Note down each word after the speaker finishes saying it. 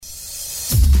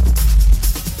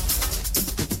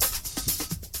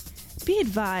Be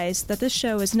advised that this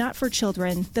show is not for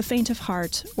children, the faint of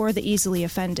heart, or the easily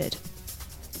offended.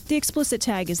 The explicit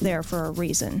tag is there for a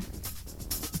reason.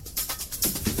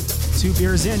 2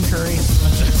 beers in, Curry.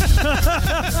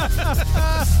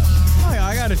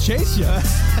 I gotta chase you.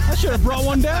 I should have brought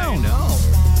one down. I know.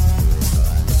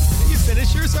 Did you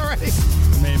finish yours already?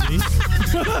 Maybe.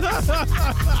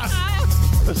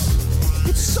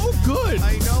 It's so good.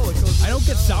 I know. It goes I don't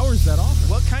get sours that often.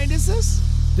 What kind is this?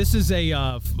 This is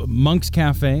a Monk's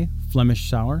Cafe Flemish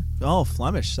sour. Oh,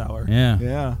 Flemish sour. Yeah.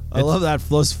 Yeah. I love that.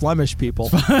 Those Flemish people.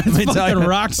 It's fucking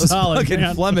rock solid, Those fucking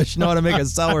man. Flemish know how to make a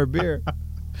sour beer.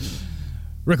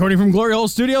 Recording from Glory Hole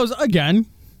Studios again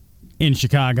in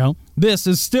Chicago. This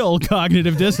is still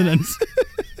Cognitive Dissonance.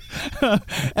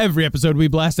 Every episode we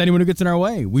blast anyone who gets in our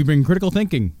way. We bring critical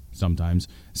thinking, sometimes,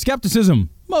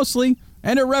 skepticism, mostly,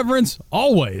 and irreverence,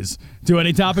 always, to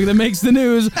any topic that makes the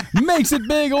news, makes it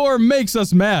big, or makes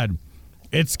us mad.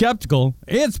 It's skeptical,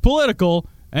 it's political,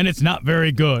 and it's not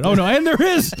very good. Oh no, and there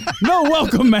is no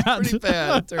welcome mat. Pretty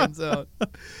bad, it turns out.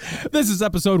 This is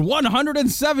episode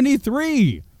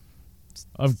 173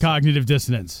 of Cognitive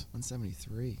Dissonance.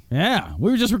 173. Yeah, we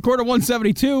were just recording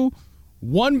 172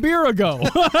 1 beer ago.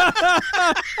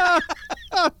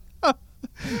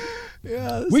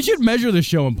 Yeah, We should measure the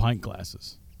show in pint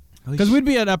glasses. Because we'd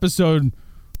be at episode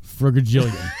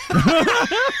frigajillion.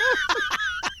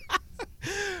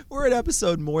 We're at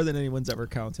episode more than anyone's ever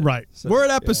counted. Right. So, We're at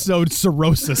episode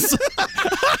cirrhosis.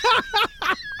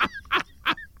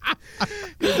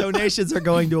 Your donations are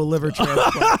going to a liver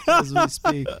transplant as we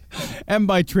speak. And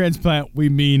by transplant, we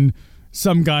mean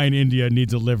some guy in India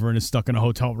needs a liver and is stuck in a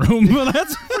hotel room.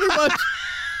 That's pretty much...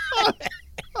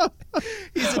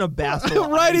 He's in a bath. Of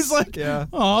Right, ice. he's like, yeah.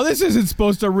 oh, this isn't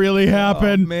supposed to really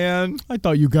happen. Oh, man. I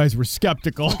thought you guys were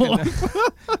skeptical.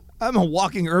 I'm a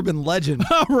walking urban legend.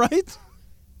 Right?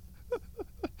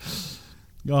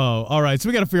 Oh, all right. So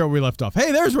we got to figure out where we left off.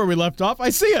 Hey, there's where we left off. I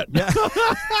see it. Yeah.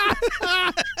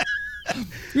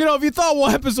 You know, if you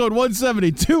thought episode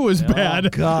 172 was bad, Oh,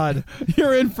 God.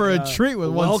 you're in for a treat with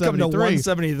Welcome 173. to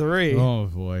 173. Oh,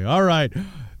 boy. All right.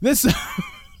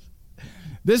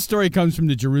 This story comes from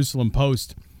the Jerusalem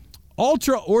Post.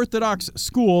 Ultra-Orthodox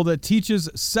school that teaches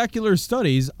secular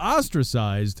studies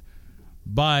ostracized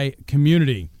by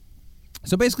community.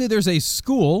 So basically there's a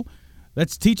school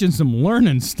that's teaching some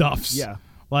learning stuffs. Yeah.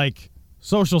 Like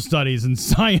social studies and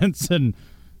science and,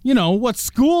 you know, what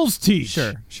schools teach.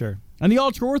 Sure. And the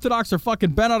ultra-Orthodox are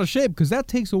fucking bent out of shape because that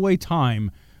takes away time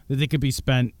that they could be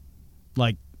spent,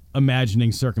 like,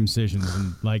 imagining circumcisions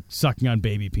and, like, sucking on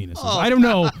baby penises. Oh, I don't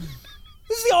know.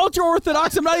 This is the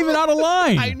ultra-Orthodox. I'm not even out of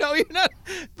line. I know you're not,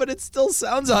 but it still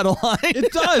sounds out of line.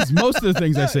 It does. Most of the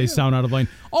things I say sound out of line.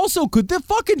 Also, could the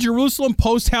fucking Jerusalem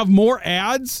Post have more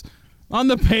ads on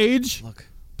the page? Look,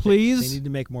 please? they need to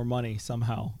make more money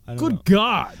somehow. I don't Good know.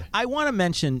 God. I want to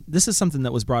mention, this is something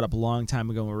that was brought up a long time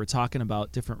ago when we were talking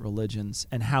about different religions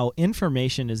and how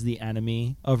information is the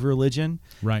enemy of religion.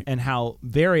 Right. And how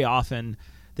very often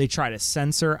they try to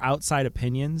censor outside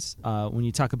opinions when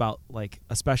you talk about, like,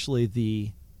 especially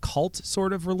the cult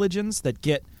sort of religions that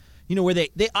get, you know, where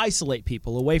they isolate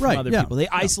people away from other people. They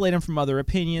isolate them from other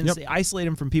opinions. Yep. They isolate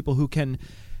them from people who can,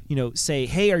 you know, say,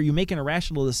 hey, are you making a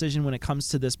rational decision when it comes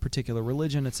to this particular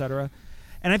religion, et cetera?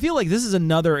 And I feel like this is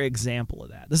another example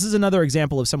of that. This is another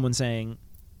example of someone saying,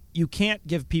 you can't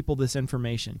give people this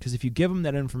information because if you give them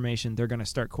that information, they're going to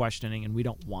start questioning, and we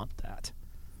don't want that.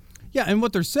 Yeah, and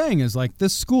what they're saying is, like,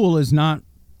 this school is not,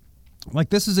 like,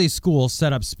 this is a school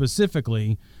set up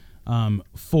specifically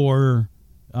for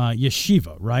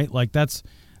yeshiva, right? Like, that's,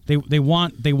 they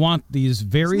want these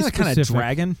very Isn't that specific.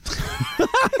 kind of dragon?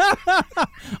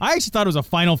 I actually thought it was a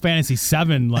Final Fantasy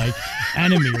VII, like,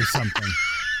 enemy or something.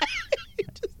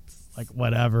 Like,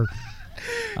 whatever.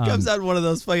 Comes out in one of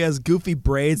those funny has goofy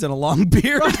braids and a long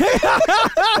beard.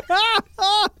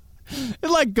 It,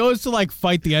 like, goes to, like,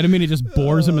 fight the enemy and it just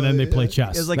bores him and then they play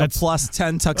chess. It's like a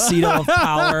 +10 tuxedo of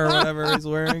power or whatever he's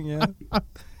wearing. Yeah.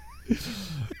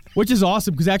 Which is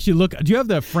awesome because actually, look, do you have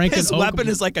the Franken His Oak? weapon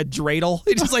is like a dreidel.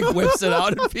 He just, like, whips it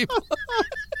out at people.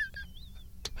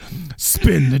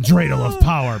 Spin the dreidel of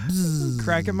power. Bzzz.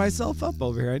 Cracking myself up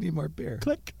over here. I need more beer.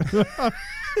 Click. But,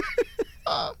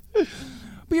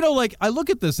 you know, like, I look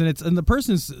at this and the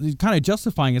person's kind of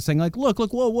justifying it, saying, like, look,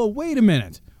 whoa, wait a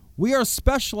minute. We are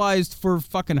specialized for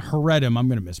fucking Haredim. I'm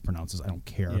going to mispronounce this. I don't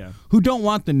care. Yeah. Who don't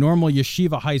want the normal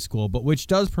yeshiva high school, but which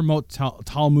does promote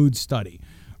Talmud study,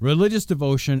 religious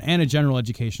devotion, and a general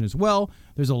education as well.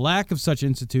 There's a lack of such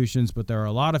institutions, but there are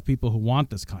a lot of people who want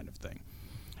this kind of thing.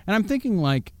 And I'm thinking,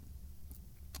 like,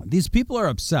 these people are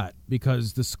upset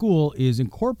because the school is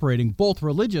incorporating both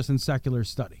religious and secular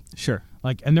study. Sure.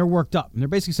 Like, and they're worked up. And they're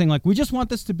basically saying, like, we just want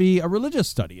this to be a religious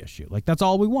study issue. Like, that's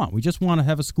all we want. We just want to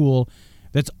have a school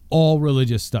that's all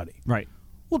religious study. Right.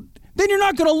 Well, then you're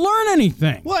not going to learn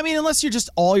anything. Well, I mean, unless you're just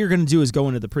all you're going to do is go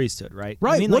into the priesthood, right?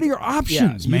 Right. I mean, What like, are your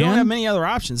options, you man? don't have many other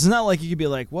options. It's not like you could be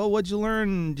like, well, what'd you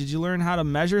learn? Did you learn how to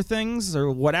measure things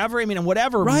or whatever? I mean,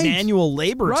 whatever Right. manual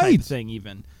labor type Right. thing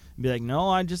even. Be like, no,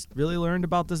 I just really learned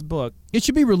about this book. It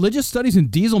should be religious studies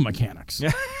and diesel mechanics.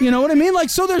 You know what I mean?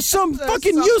 Like, so there's some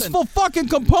fucking something. useful fucking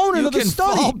component You of the can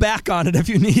study. fall back on it if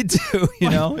you need to, you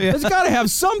know? Yeah. It's got to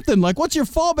have something. Like, what's your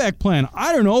fallback plan?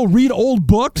 I don't know. Read old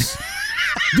books.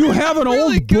 Do you have an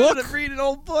really old good book? at reading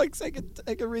old books. I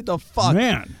can read the fuck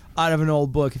Man. out of an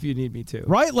old book if you need me to.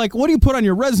 Right? Like, what do you put on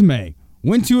your resume?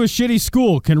 Went to a shitty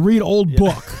school, can read old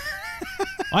book.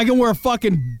 I can wear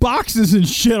fucking boxes and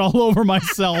shit all over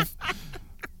myself.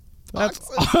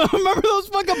 Remember those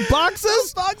fucking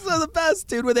boxes? Boxes are the best,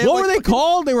 dude. Where they What were they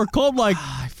called? They were called like,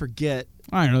 I forget.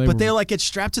 I don't know. But they like get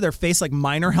strapped to their face like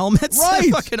miner helmets. Right.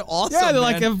 They're fucking awesome. Yeah, they're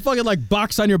man. like a fucking like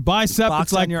box on your bicep. Box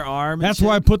it's like, on your arm and That's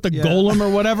where I shit. put the Yeah. golem or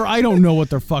whatever. I don't know what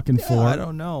they're fucking for. I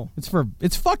don't know.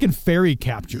 It's fucking fairy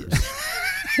captures.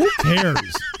 Who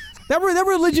cares? That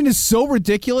religion is so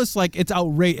ridiculous. Like, it's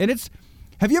outrageous. And it's.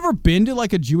 Have you ever been to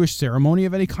like a Jewish ceremony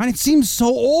of any kind? It seems so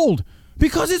old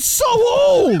because it's so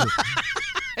old.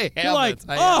 You're like,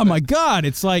 oh my god!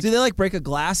 It's like, Do they like break a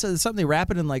glass? Is something they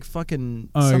wrap it in like fucking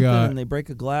Oh, something God. and they break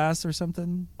a glass or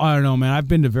something? I don't know, man. I've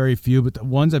been to very few, but the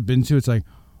ones I've been to, it's like,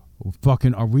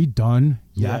 fucking, are we done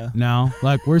yet Yeah. now?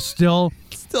 Like, we're still.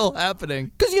 Still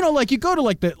happening. Because, you know, like, you go to,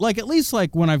 like, at least,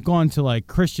 like, when I've gone to, like,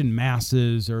 Christian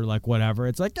masses or, like, whatever,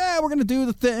 it's like, yeah, we're going to do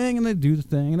the thing, and they do the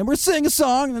thing, and then we're sing a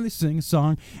song, and then they sing a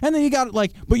song, and then you got,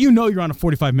 like, but you know you're on a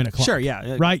 45-minute clock. Sure,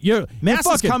 yeah. Right? Mass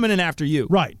you're is coming in after you.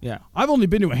 Right. Yeah. I've only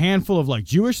been to a handful of, like,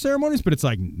 Jewish ceremonies, but it's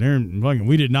like,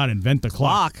 we did not invent the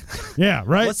clock. Yeah,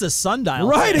 right? What's the sundial?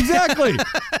 Right, say? exactly.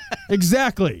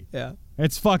 Exactly. Yeah.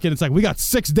 It's like, we got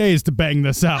 6 days to bang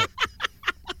this out.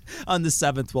 On the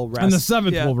 7th, we'll rest. On the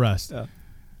 7th, Yeah. we'll rest. Yeah.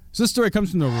 So this story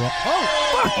comes from the...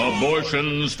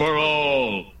 Abortions for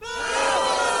all.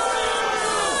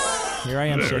 Here I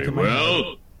am Very shaking my head.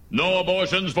 well. No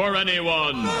abortions for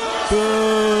anyone.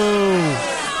 Boo!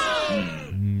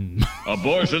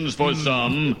 Abortions for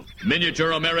some.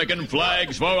 Miniature American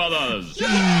flags for others.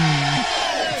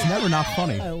 It's never not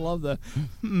funny. I love that.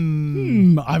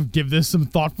 I've give this some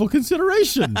thoughtful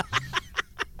consideration.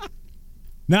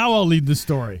 Now I'll lead the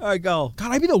story. All right, go.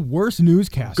 God, I'd be the worst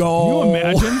newscaster. Go. Can you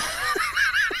imagine?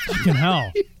 Fucking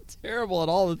hell. Terrible at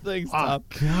all the things, Oh, Tom.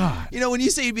 God. You know, when you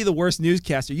say you'd be the worst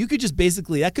newscaster, you could just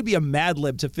basically, that could be a Mad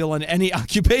Lib to fill in any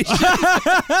occupation.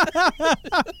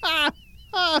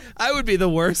 I would be the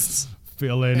worst.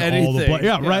 Fill in all the... Anything,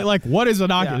 Yeah, yeah. right? Like, what is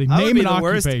an occupation? I would Name be an the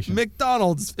worst occupation.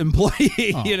 McDonald's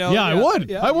employee, you know? Yeah, I would.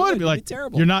 Yeah, I you would. Be You'd like,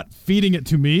 terrible. you're not feeding it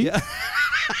to me? Yeah.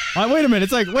 Wait a minute.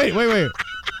 It's like, wait.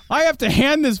 I have to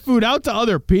hand this food out to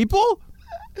other people?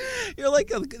 You're like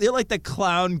the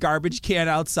clown garbage can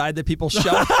outside that people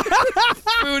shove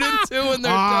food into when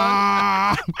they're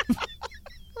done.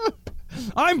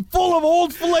 I'm full of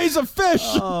old fillets of fish.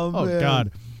 Oh, man.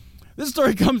 God. This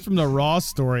story comes from the Raw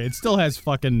story. It still has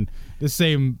fucking the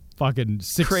same fucking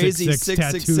 666 Crazy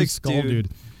tattoo 666 skull, dude. dude.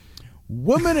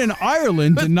 Woman in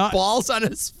Ireland did not... Balls on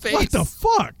his face. What the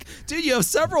fuck? Dude, you have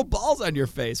several balls on your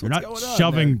face. You're What's not going on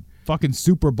shoving fucking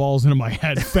super balls into my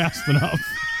head fast enough.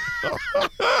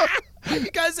 there?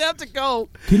 You guys have to go.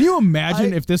 Can you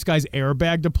imagine if this guy's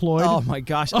airbag deployed? Oh my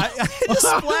gosh. I just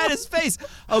splat his face.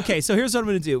 Okay, so here's what I'm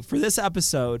going to do. For this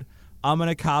episode, I'm going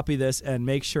to copy this and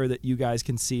make sure that you guys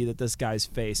can see that this guy's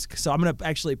face. So I'm going to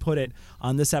actually put it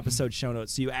on this episode show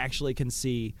notes so you actually can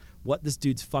see what this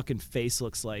dude's fucking face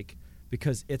looks like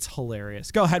because it's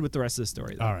hilarious. Go ahead with the rest of the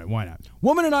story, though. All right, why not?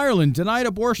 Woman in Ireland denied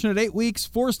abortion at 8 weeks,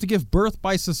 forced to give birth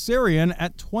by cesarean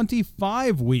at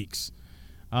 25 weeks.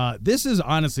 This is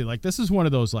honestly, like, this is one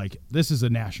of those, like, this is a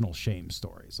national shame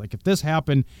stories. Like, if this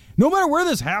happened, no matter where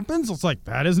this happens, it's like,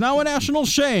 that is now a national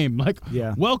shame. Like,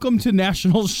 Yeah. welcome to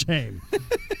national shame.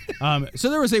 So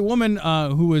there was a woman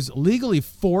who was legally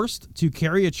forced to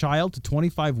carry a child to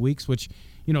 25 weeks, which,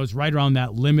 you know, is right around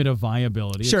that limit of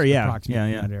viability. Sure, It's yeah.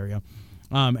 approximately Yeah. in that area.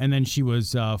 And then she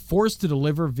was forced to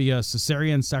deliver via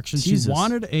cesarean section. Jesus. She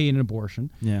wanted an abortion.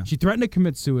 Yeah. She threatened to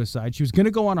commit suicide. She was going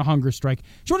to go on a hunger strike.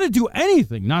 She wanted to do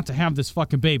anything not to have this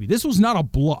fucking baby. This was not a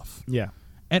bluff. Yeah.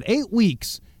 At 8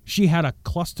 weeks, she had a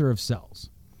cluster of cells.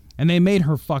 And they made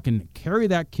her fucking carry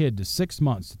that kid to 6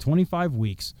 months, to 25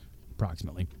 weeks,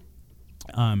 approximately.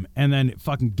 And then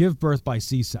fucking give birth by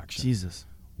C-section. Jesus.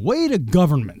 Way to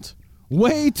government.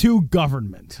 Way to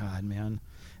government. God, man.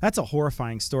 That's a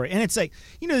horrifying story. And it's like,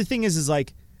 you know, the thing is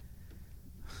like,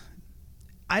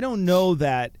 I don't know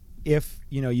that if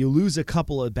you lose a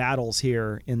couple of battles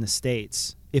here in the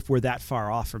States, if we're that far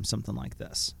off from something like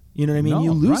this. You know what I mean? No,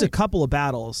 you lose a right. couple of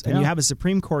battles and you Yeah. have a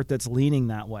Supreme Court that's leaning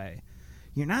that way.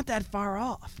 You're not that far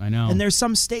off. I know. And there's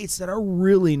some states that are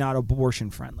really not abortion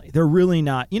friendly. They're really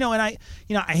not. And I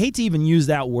hate to even use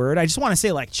that word. I just want to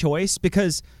say like choice,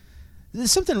 because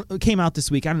there's something came out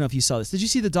this week. I don't know if you saw this. Did you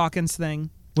see the Dawkins thing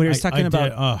where he was talking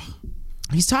about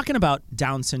he's talking about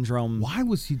Down syndrome. Why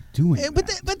was he doing that?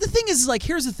 But the thing is, like,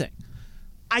 here's the thing.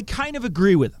 I kind of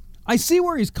agree with him. I see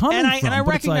where he's coming from. And I but it's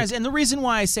recognize, like, and the reason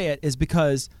why I say it is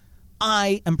because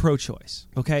I am pro-choice,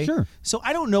 okay? Sure. So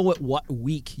I don't know at what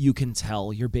week you can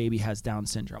tell your baby has Down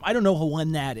syndrome. I don't know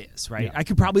when that is, right? Yeah. I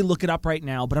could probably look it up right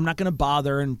now, but I'm not going to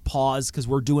bother and pause because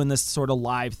we're doing this sort of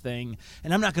live thing,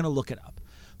 and I'm not going to look it up.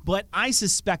 But I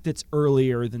suspect it's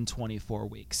earlier than 24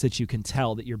 weeks that you can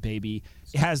tell that your baby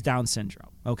has Down syndrome,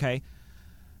 okay?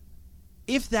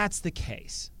 If that's the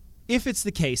case, if it's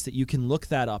the case that you can look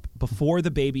that up before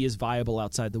the baby is viable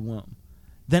outside the womb,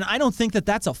 then I don't think that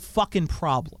that's a fucking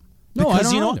problem. No, I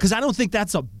don't either. Because I don't think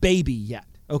that's a baby yet,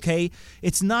 okay?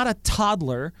 It's not a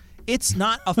toddler. It's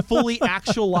not a fully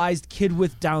actualized kid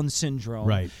with Down syndrome.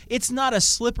 Right. It's not a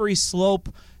slippery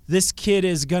slope. This kid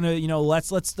is gonna,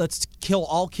 let's kill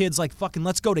all kids, like fucking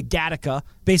let's go to Gattaca.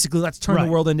 Basically, let's turn Right.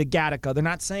 the world into Gattaca. They're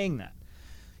not saying that.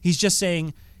 He's just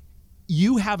saying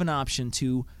you have an option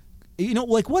to,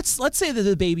 like let's say that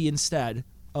the baby instead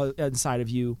inside of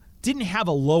you didn't have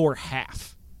a lower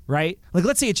half, right? Like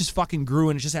let's say it just fucking grew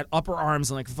and it just had upper arms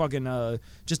and like fucking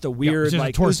just a weird just a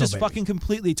like it was torso just baby. fucking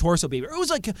completely torso baby. Or it was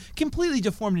like completely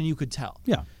deformed and you could tell.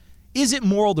 Yeah. Is it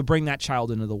moral to bring that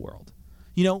child into the world?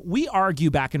 We argue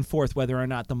back and forth whether or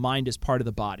not the mind is part of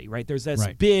the body, right? There's this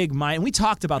Right. big mind. And we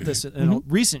talked about this in a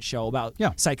recent show about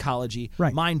Yeah. psychology,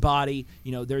 Right. mind, body.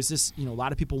 There's this, a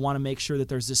lot of people want to make sure that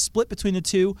there's this split between the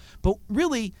two. But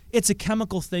really, it's a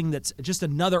chemical thing that's just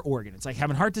another organ. It's like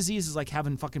having heart disease is like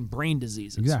having fucking brain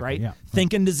diseases, Exactly, right? yeah, right.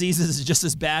 Thinking diseases is just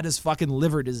as bad as fucking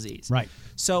liver disease. Right.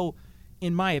 So,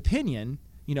 in my opinion,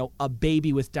 a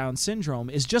baby with Down syndrome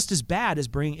is just as bad as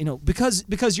bringing,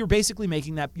 because you're basically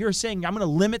making that, you're saying, I'm going to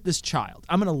limit this child.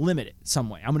 I'm going to limit it some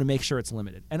way. I'm going to make sure it's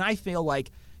limited. And I feel like,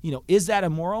 is that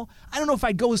immoral? I don't know if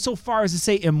I'd go so far as to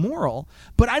say immoral,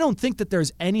 but I don't think that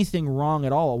there's anything wrong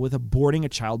at all with aborting a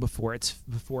child before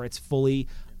it's fully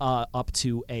up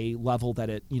to a level that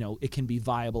it can be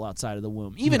viable outside of the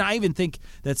womb. I even think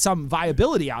that some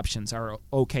viability options are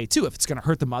okay too. If it's going to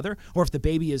hurt the mother or if the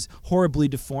baby is horribly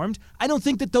deformed, I don't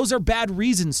think that those are bad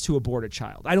reasons to abort a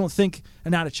child.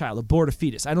 Abort a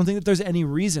fetus. I don't think that there's any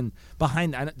reason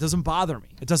behind that. It doesn't bother me.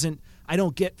 I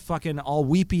don't get fucking all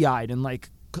weepy eyed and like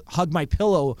hug my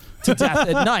pillow to death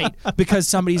at night because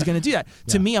somebody's going to do that.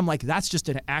 To me, I'm like, that's just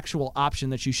an actual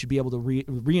option that you should be able to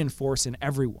reinforce in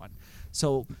everyone.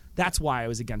 So that's why I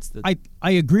was against the.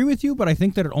 I agree with you, but I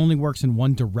think that it only works in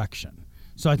one direction.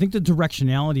 So I think the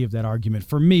directionality of that argument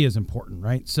for me is important,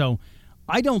 right? So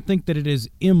I don't think that it is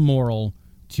immoral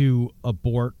to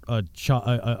abort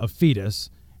a fetus,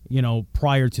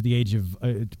 prior to the age of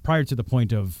prior to the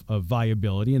point of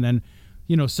viability, and then,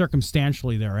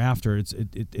 circumstantially thereafter.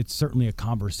 It's certainly a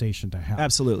conversation to have.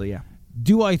 Absolutely, yeah.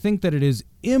 Do I think that it is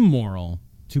immoral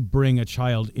to bring a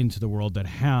child into the world that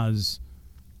has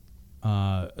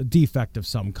a defect of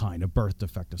some kind, a birth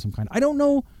defect of some kind? I don't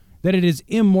know that it is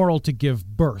immoral to give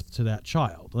birth to that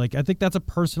child. Like, I think that's a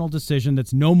personal decision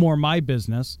that's no more my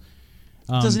business.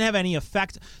 It doesn't have any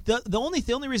effect. The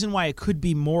only reason why it could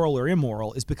be moral or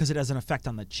immoral is because it has an effect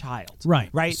on the child. Right.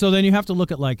 Right. So then you have to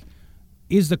look at, like,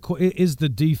 is the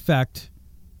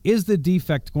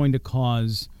defect going to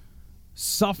cause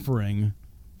suffering,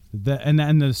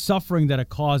 and the suffering that it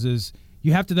causes,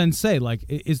 you have to then say, like,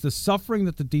 is the suffering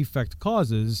that the defect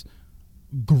causes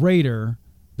greater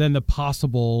than the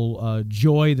possible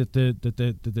joy that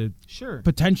the Sure.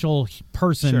 potential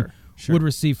person Sure. would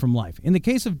receive from life? In the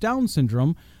case of Down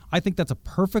syndrome, I think that's a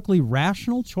perfectly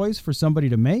rational choice for somebody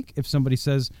to make. If somebody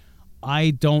says,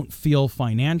 I don't feel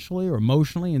financially or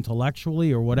emotionally,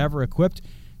 intellectually, or whatever equipped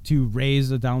to raise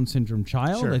a Down syndrome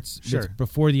child, Sure, it's sure.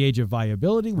 before the age of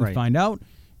viability. We Right. find out.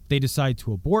 They decide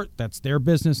to abort. That's their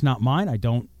business, not mine. I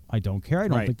don't care. I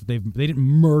don't Right. think that they didn't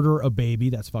murder a baby.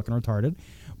 That's fucking retarded.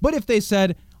 But if they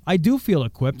said, I do feel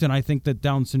equipped and I think that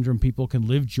Down syndrome people can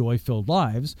live joy-filled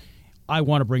lives, I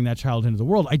want to bring that child into the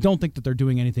world, I don't think that they're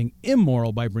doing anything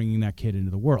immoral by bringing that kid into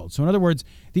the world. So in other words,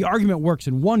 the argument works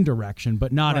in one direction,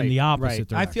 but not in the opposite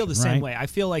direction. I feel the same right? way. I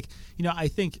feel like, I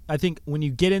think when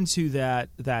you get into that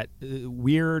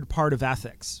weird part of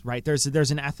ethics, right? There's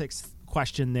an ethics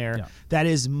question there Yeah. that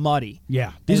is muddy.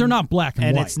 Yeah. These are not black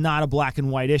and white. it's not a black and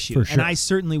white issue. For sure. And I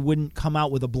certainly wouldn't come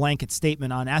out with a blanket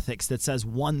statement on ethics that says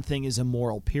one thing is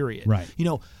immoral, period. Right.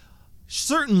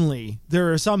 Certainly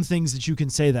there are some things that you can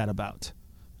say that about.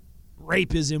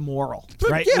 Rape is immoral,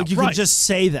 right? yeah, You right. can just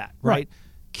say that, right? Right.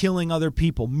 Killing other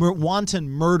people, wanton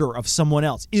murder of someone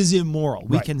else is immoral.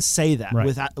 We Right. can say that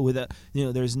Right.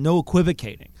 there's no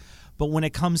equivocating. But when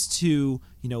it comes to,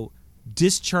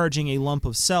 discharging a lump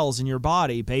of cells in your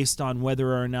body based on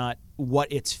whether or not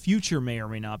what its future may or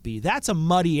may not be, that's a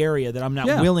muddy area that I'm not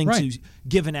willing right. to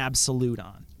give an absolute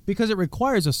on. Because it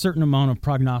requires a certain amount of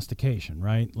prognostication,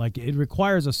 right? Like it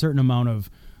requires a certain amount of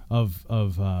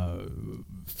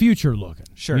future looking.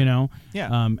 Sure.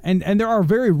 Yeah. And there are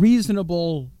very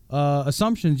reasonable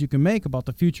assumptions you can make about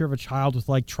the future of a child with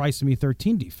like trisomy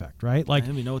 13 defect, right? Like I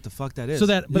don't even know what the fuck that is. so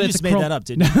that, but you it's just a made that up,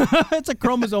 didn't you? it's a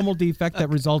chromosomal defect that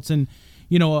results in,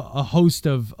 a host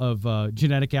of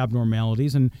genetic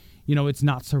abnormalities, and it's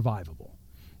not survivable.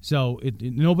 So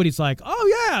nobody's like,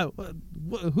 oh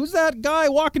yeah, who's that guy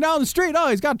walking down the street? Oh,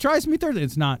 he's got trisomy 13.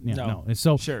 It's not. Yeah, no.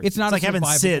 So Sure. it's not like having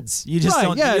survivable. SIDS. You just Right,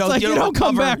 don't. yeah, you it's don't, like you you don't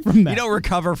come recover- back from that. You don't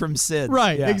recover from SIDS.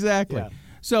 Right, Yeah. exactly. Yeah.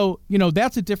 So,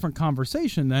 that's a different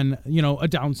conversation than, a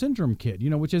Down syndrome kid,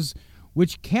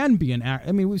 which can be an act.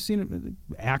 I mean, we've seen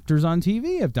actors on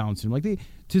TV have Down syndrome. Like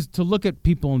to look at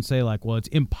people and say like, well, it's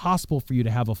impossible for you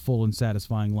to have a full and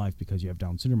satisfying life because you have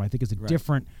Down syndrome. I think it's a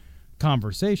different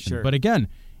conversation. Sure. But again,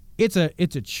 it's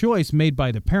a choice made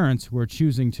by the parents who are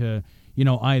choosing to,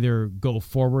 either go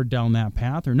forward down that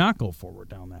path or not go forward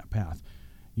down that path.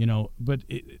 But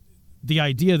the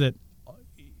idea that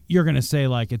you're going to say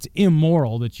like it's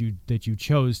immoral that you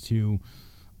chose to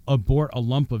abort a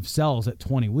lump of cells at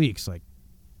 20 weeks, like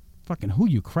fucking who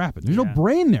you crapping? There's no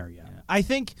brain there yet. I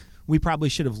think we probably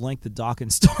should have linked the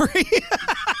Dawkins story.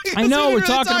 I know we we're didn't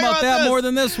really talking talk about that this. more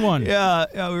than this one. Yeah,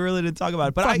 we really didn't talk about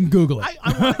it. But Fucking Google it.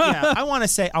 I want to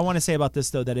say about this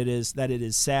though that it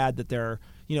is sad that there are,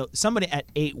 somebody at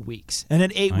 8 weeks, and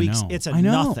at 8 weeks know. it's I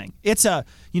know. nothing. It's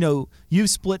you've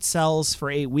split cells for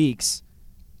 8 weeks.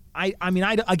 I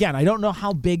don't know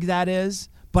how big that is,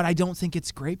 but I don't think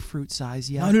it's grapefruit size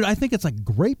yet. No, dude, I think it's like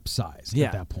grape size Yeah.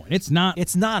 at that point. It's not.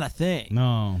 It's not a thing.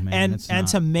 No, man. it's And not.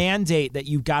 to mandate that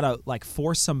you've got to like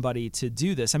force somebody to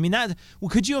do this. I mean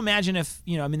could you imagine if,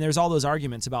 there's all those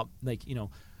arguments about like,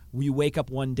 you wake up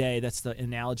one day, that's the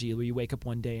analogy, where you wake up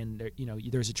one day and there,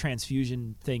 there's a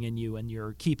transfusion thing in you and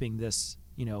you're keeping this,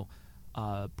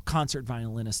 concert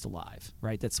violinist alive,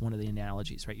 right? That's one of the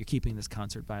analogies, right? You're keeping this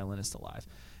concert violinist alive.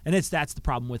 And that's the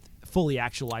problem with fully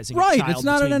actualizing Right, a child. it's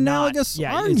not an between analogous It's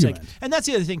argument. like, and that's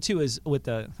the other thing too is with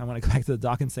I want to go back to the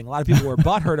Dawkins thing. A lot of people were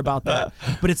butthurt about that,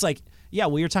 but it's like, yeah,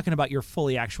 well, you're talking about your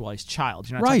fully actualized child.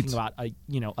 You're not Right. talking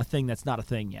about a thing that's not a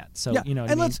thing yet. So Yeah, you know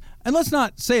what and I mean? let's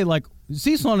not say like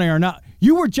Cecil and I are not.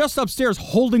 You were just upstairs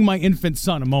holding my infant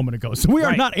son a moment ago, so we are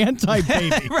Right. not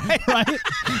anti-baby, right?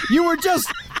 You were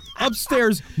just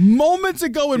upstairs moments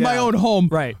ago in my Yeah. own home,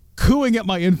 Right. cooing at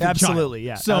my infant Absolutely, child.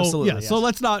 yeah, So absolutely, yeah, yes. so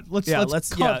let's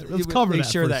cover make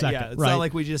that sure for a that second, yeah, it's right? not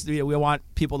like we just we want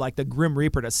people like the Grim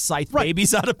Reaper to scythe Right.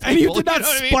 babies out of people. And you did not know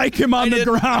what I mean? spike him on I the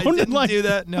didn't- ground I and, didn't like- do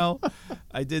that. No,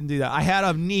 I didn't do that. I had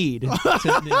a need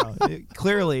to,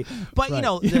 clearly, but Right.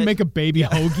 you didn't make a baby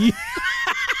hoagie.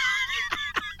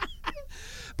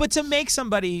 but to make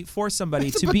force somebody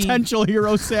It's to a be potential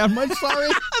hero, Sam. I'm sorry.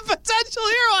 a potential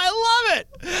hero. I love it.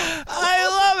 I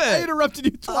love I it. interrupted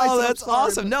you twice. Oh, I'm that's sorry.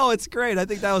 awesome. No, it's great. I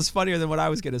think that was funnier than what I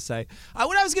was going to say.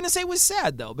 What I was going to say was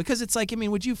sad, though, because it's like,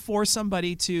 would you force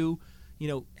somebody to,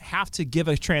 have to give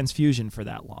a transfusion for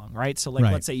that long, right? So, like,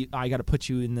 Right. let's say I got to put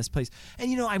you in this place.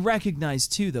 And, I recognize,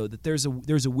 too, though, that there's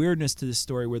a weirdness to this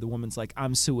story where the woman's like,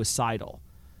 I'm suicidal,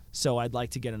 so I'd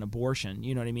like to get an abortion.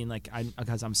 You know what I mean? Like,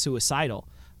 because I'm suicidal.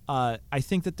 I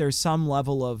think that there's some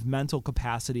level of mental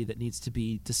capacity that needs to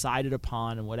be decided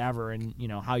upon and whatever, and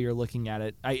how you're looking at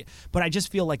it. But I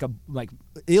just feel like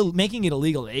making it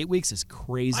illegal at 8 weeks is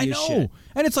crazy I as know. shit.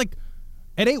 And it's like,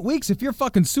 at 8 weeks, if you're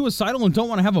fucking suicidal and don't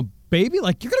want to have a baby,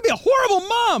 like, you're going to be a horrible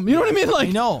mom. You know what I mean? Like,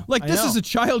 I know. Like, I this know. is a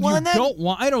child Well, you and then- don't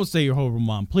want. I don't say you're a horrible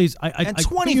mom. Please. And I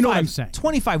 25, you know what I'm saying.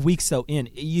 25 weeks, though,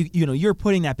 you're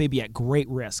putting that baby at great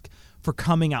risk for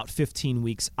coming out 15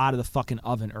 weeks out of the fucking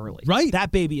oven early. Right.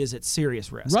 That baby is at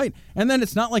serious risk. Right. And then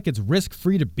it's not like it's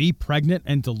risk-free to be pregnant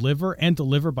and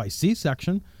deliver by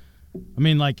C-section. I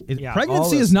mean, like, Yeah, all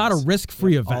pregnancy those is not a things.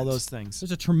 risk-free Yep, event. all those things.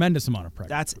 There's a tremendous amount of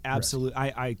pregnancy. That's absolute.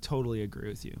 I totally agree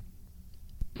with you.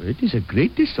 It is a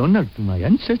great dishonor to my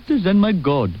ancestors and my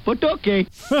God, but okay.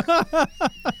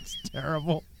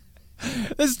 Terrible.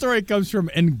 This story comes from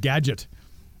Engadget.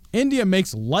 India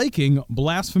makes liking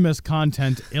blasphemous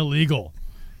content illegal.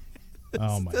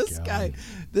 Oh my This God. guy,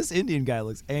 this Indian guy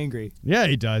looks angry. Yeah,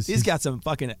 he does. He's got some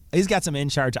in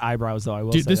charge eyebrows though. I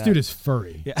will dude, say this that. dude is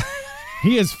furry. Yeah.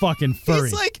 He is fucking furry.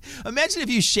 He's like, imagine if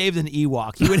you shaved an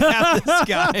Ewok, you would have this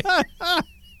guy.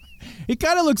 He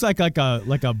kind of looks like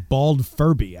a bald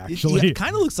Furby, actually. He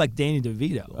kind of looks like Danny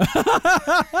DeVito.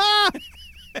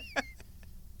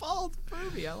 Bald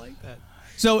Furby, I like that.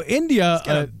 So India He's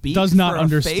got a beak does not for a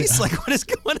understand. face? Like, what is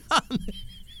going on there?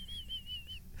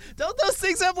 Don't those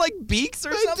things have like beaks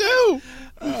or They something? do.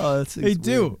 Oh, that's They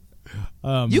do.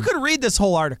 You could read this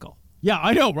whole article. Yeah,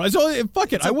 I know, right? So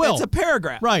fuck it, I will. It's a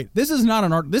paragraph. Right. This is not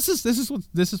an art. This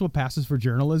is what passes for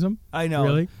journalism. I know.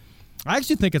 Really. I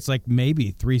actually think it's like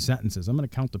maybe 3 sentences. I'm going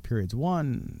to count the periods.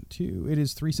 1, 2. It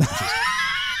is 3 sentences.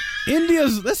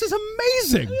 This is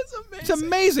amazing. It is amazing. It's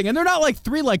amazing. And they're not like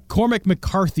 3 like Cormac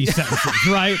McCarthy sentences,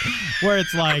 right? Where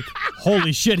it's like,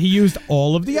 holy shit, he used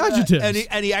all of the adjectives.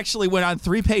 And he actually went on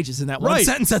 3 pages in that one Right.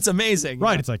 sentence. That's amazing.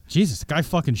 Right. Yeah. It's like, Jesus, the guy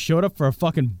fucking showed up for a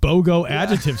fucking BOGO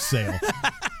adjective sale.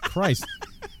 Christ.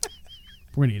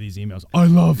 We're going to get these emails. I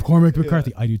love Cormac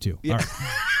McCarthy. I do too. Yeah. All right.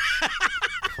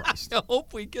 Christ. I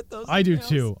hope we get those. I do emails.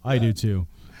 too. I do too.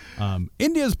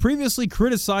 India's previously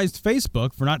criticized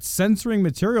Facebook for not censoring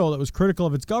material that was critical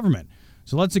of its government.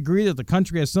 So let's agree that the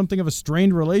country has something of a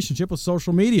strained relationship with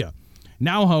social media.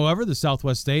 Now, however, the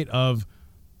southwest state of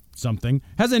something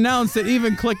has announced that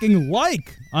even clicking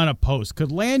like on a post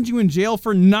could land you in jail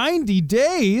for 90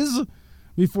 days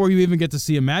before you even get to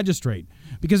see a magistrate.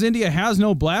 Because India has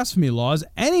no blasphemy laws,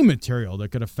 any material that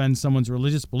could offend someone's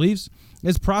religious beliefs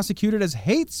is prosecuted as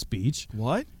hate speech.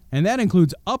 What? And that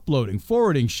includes uploading,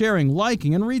 forwarding, sharing,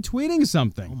 liking, and retweeting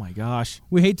something. Oh my gosh.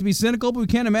 We hate to be cynical, but we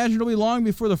can't imagine it'll be long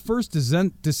before the first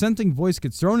dissenting voice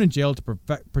gets thrown in jail to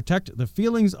protect the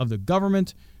feelings of the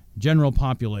government general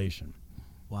population.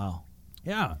 Wow.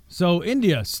 Yeah. So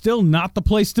India, still not the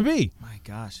place to be. My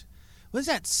gosh. What is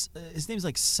that? His name's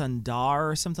like Sundar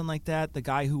or something like that. The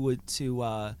guy who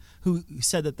who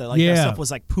said that that stuff was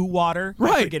like poo water.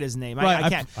 Right. I forget his name. Right. I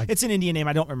can't. It's an Indian name.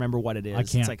 I don't remember what it is. I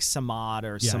can't. It's like Samad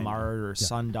or Samard or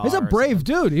Sundar. He's a brave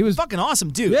dude. He was fucking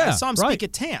awesome dude. Yeah, I saw him right. speak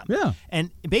at TAM. Yeah. And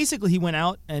basically he went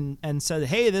out and said,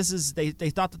 hey, this is they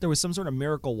thought that there was some sort of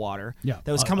miracle water Yeah.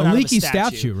 that was A coming out leaky of a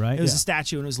statue, right? It was Yeah. a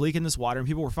statue and it was leaking this water and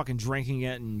people were fucking drinking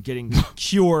it and getting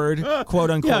cured,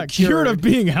 quote unquote yeah, cured of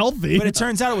being healthy. But it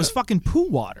turns out it was fucking poo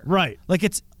water. Right. Like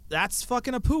that's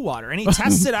fucking a poo water. And he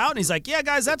tests it out and he's like, yeah,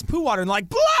 guys, that's poo water. And they're like,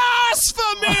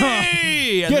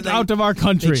 blasphemy! Get out of our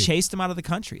country. They chased him out of the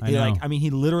country. I know. He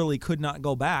literally could not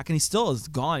go back. And he still is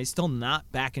gone. He's still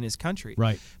not back in his country.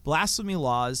 Right. Blasphemy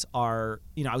laws are,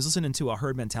 I was listening to a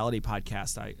Herd Mentality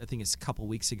podcast, I think it's a couple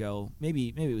weeks ago.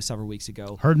 Maybe it was several weeks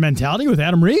ago. Herd Mentality with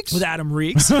Adam Reeks? With Adam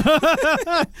Reeks.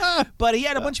 But he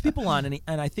had a bunch of people on,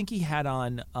 and I think he had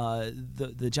on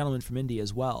the gentleman from India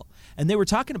as well. And they were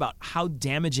talking about how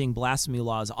damaging blasphemy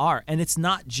laws are. And it's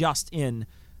not just in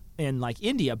like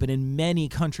India, but in many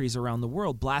countries around the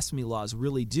world, blasphemy laws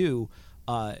really do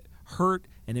hurt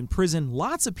and imprison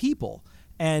lots of people.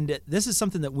 And this is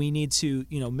something that we need to,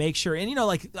 make sure. And,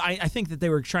 I think that they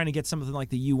were trying to get something like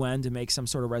the UN to make some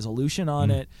sort of resolution on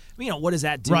it. What does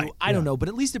that do? Right, I don't know, but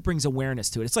at least it brings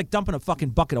awareness to it. It's like dumping a fucking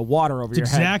bucket of water over your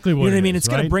head. exactly what You know what I it mean? is, It's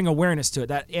going right? to bring awareness to it.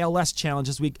 That ALS challenge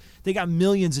this week, they got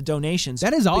millions of donations.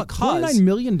 That is all because, $29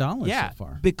 million yeah, so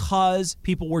far. because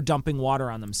people were dumping water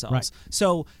on themselves. Right.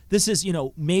 So this is,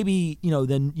 maybe,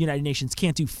 the United Nations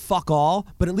can't do fuck all,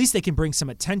 but at least they can bring some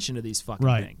attention to these fucking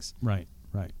Right. things. Right.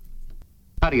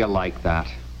 How do you like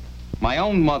that? My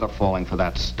own mother falling for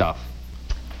that stuff.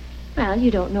 Well, you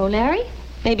don't know, Larry.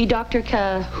 Maybe Dr.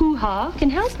 Hoo-Ha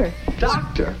can help her.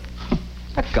 Doctor?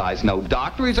 That guy's no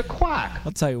doctor, he's a quack.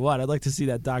 I'll tell you what, I'd like to see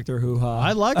that Doctor Hoo-Ha.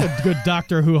 I like a good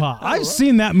Doctor Hoo-Ha. I've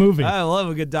seen that movie. I love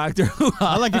a good Doctor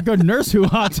Hoo-Ha. I like a good nurse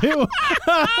hoo-ha too.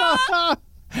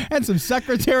 And some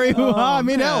secretary hoo-ha. I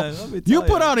mean, man, hell, let me you tell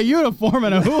put you. on a uniform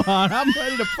and a hoo-ha, and I'm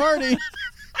ready to party.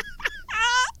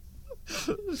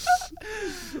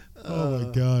 Oh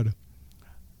my God.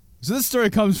 So this story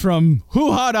comes from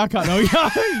hoo-ha.com. No,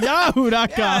 yahoo.com.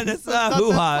 Yeah, it's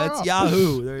Hoo-Ha. It's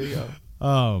Yahoo. There you go.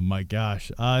 Oh my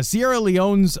gosh. Sierra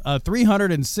Leone's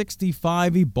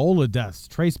 365 Ebola deaths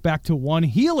traced back to one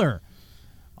healer.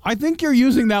 I think you're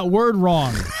using that word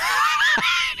wrong.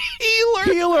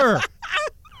 Healer.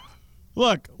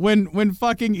 Look, when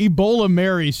fucking Ebola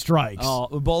Mary strikes. Oh,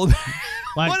 Ebola.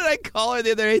 Like- What did I call her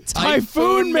the other day?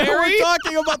 Typhoon Mary. We're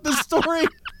talking about the story.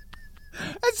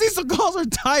 And Cecil calls her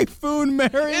Typhoon Mary.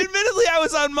 Admittedly, I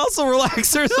was on muscle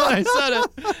relaxers when I said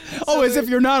it. Oh, as if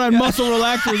you're not on muscle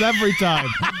relaxers every time.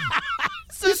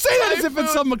 You say that as if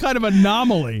it's some kind of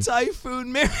anomaly.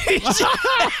 Typhoon Mary.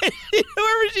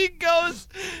 Wherever she goes,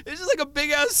 it's just like a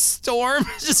big ass storm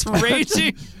just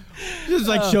raging. Just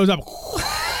like shows up.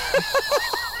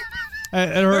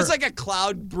 And her, There's like a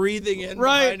cloud breathing in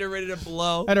behind her, ready to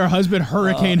blow. And her husband,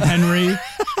 Hurricane Henry.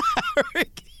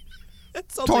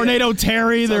 Tornado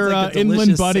Terry, their like a inland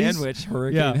delicious buddies. Sandwich,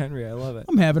 Hurricane Henry. I love it.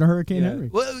 I'm having a Hurricane Henry.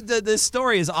 Well, the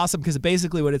story is awesome because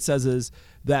basically what it says is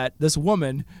that this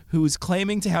woman who's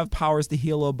claiming to have powers to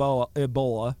heal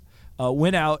Ebola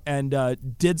went out and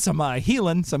did some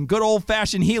healing, some good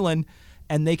old-fashioned healing,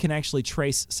 and they can actually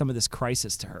trace some of this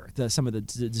crisis to her, some of the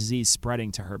disease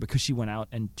spreading to her because she went out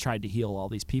and tried to heal all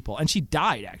these people. And she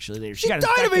died, actually. She got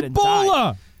died of infected and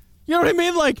Ebola! died. You know what I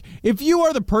mean? Like, if you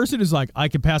are the person who's like, I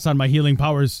can pass on my healing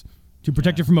powers to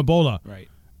protect you from Ebola. Right.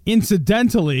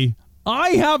 Incidentally,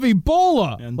 I have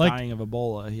Ebola. And like, dying of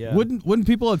Ebola, yeah. Wouldn't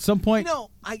people at some point... You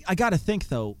know, I got to think,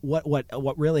 though,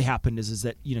 what really happened is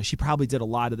that, you know, she probably did a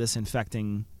lot of this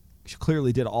infecting. She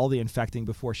clearly did all the infecting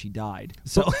before she died.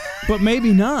 So, but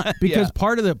maybe not, because Yeah.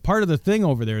 part of the thing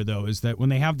over there, though, is that when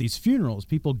they have these funerals,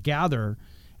 people gather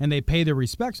and they pay their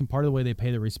respects, and part of the way they pay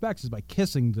their respects is by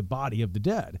kissing the body of the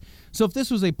dead. So if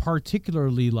this was a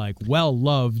particularly like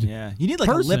well-loved yeah, you need like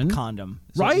person, a lip condom,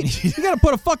 right? You got to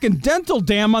put a fucking dental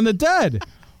dam on the dead.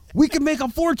 We can make a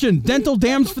fortune. Dental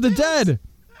dams for the dead.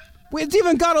 It's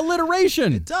even got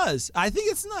alliteration. It does. I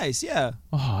think it's nice. Yeah.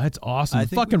 Oh, that's awesome. I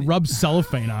think Fucking rub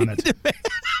cellophane on it.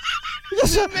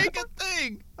 Just make a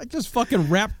thing. Like just fucking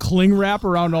cling wrap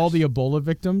around all the Ebola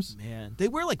victims. Man, they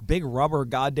wear like big rubber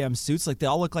goddamn suits. Like they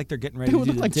all look like they're getting ready They to would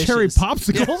do look the like dishes. cherry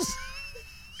popsicles.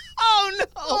 Oh no.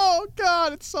 Oh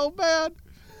God, it's so bad.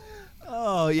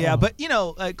 Oh yeah, but you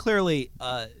know, clearly,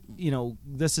 you know,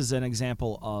 this is an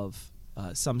example of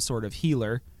some sort of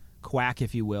healer, quack,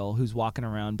 if you will, who's walking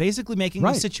around basically making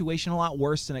the situation a lot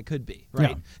worse than it could be, right?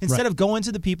 Yeah, Instead right. of going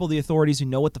to the people, the authorities who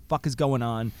know what the fuck is going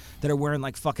on, that are wearing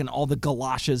like fucking all the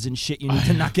galoshes and shit you need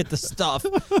to not get the stuff,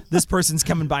 this person's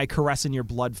coming by caressing your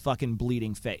blood fucking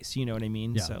bleeding face. You know what I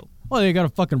mean? Yeah. So. Well, you got to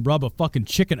fucking rub a fucking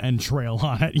chicken entrail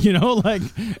on it, you know? Like,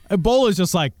 Ebola's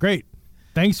just like, great,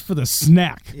 thanks for the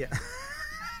snack. Yeah.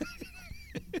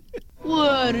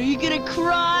 What, are you gonna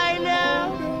cry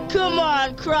now? Come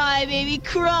on, cry, baby,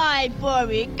 cry for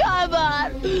me. Come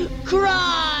on,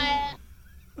 cry.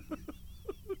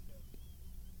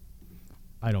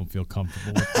 I don't feel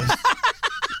comfortable with this.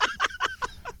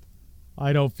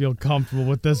 I don't feel comfortable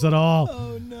with this at all.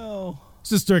 Oh, no.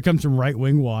 This story comes from Right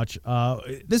Wing Watch.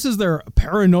 This is their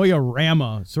Paranoia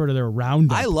Rama, sort of their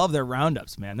roundup. I love their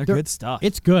roundups, man. They're good stuff.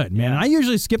 It's good, man. Yeah. I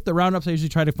usually skip the roundups. I usually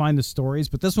try to find the stories,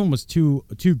 but this one was too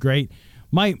great.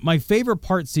 My favorite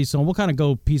part, Cecil, and we'll kind of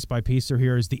go piece by piece through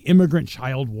here, is the immigrant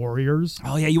child warriors.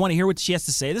 Oh, yeah. You want to hear what she has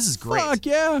to say? This is great. Fuck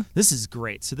yeah. This is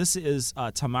great. So this is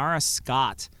Tamara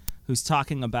Scott, who's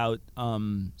talking about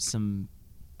some,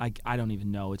 I don't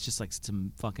even know. It's just like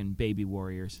some fucking baby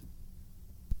warriors.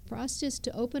 For us just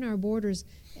to open our borders,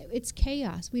 it's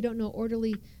chaos. We don't know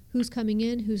orderly who's coming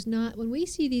in, who's not. When we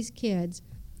see these kids,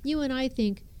 you and I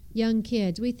think young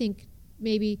kids. We think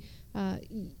maybe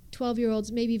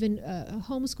 12-year-olds, maybe even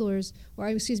homeschoolers, or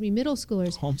excuse me, middle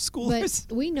schoolers. Homeschoolers?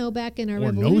 But we know back in our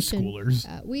Or revolution,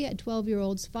 no-schoolers. we had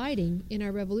 12-year-olds fighting in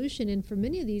our revolution, and for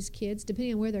many of these kids,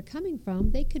 depending on where they're coming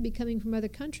from, they could be coming from other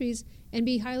countries and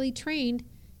be highly trained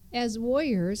as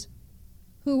warriors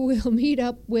who will meet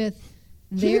up with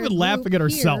She's their even laughing group at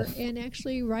herself. here and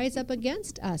actually rise up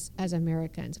against us as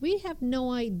Americans. We have no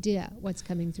idea what's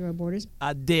coming through our borders.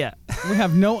 Idea. We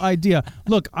have no idea.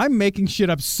 Look, I'm making shit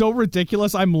up so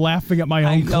ridiculous, I'm laughing at my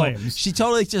own know. claims. She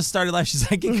totally just started laughing.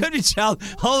 She's like, it could be child.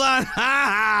 Hold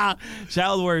on.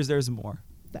 Child warriors, there's more.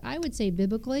 But I would say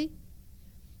biblically,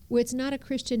 it's not a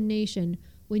Christian nation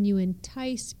when you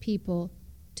entice people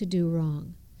to do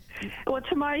wrong. Well,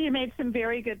 Tamara, you made some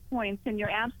very good points, and you're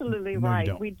absolutely No, you right.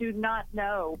 don't. We do not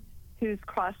know who's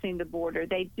crossing the border.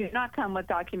 They do not come with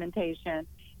documentation,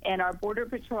 and our Border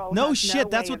Patrol No has shit. no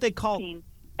That's way what of they call. keeping-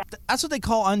 That's what they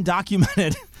call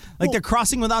undocumented. Like they're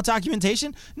crossing without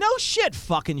documentation. No shit,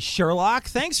 fucking Sherlock.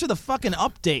 Thanks for the fucking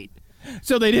update.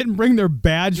 So they didn't bring their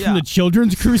badge Yeah. from the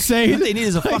Children's Crusade? What they need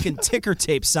is a fucking ticker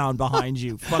tape sound behind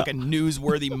you. Fucking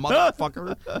newsworthy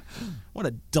motherfucker. What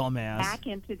a dumbass. back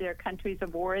into their countries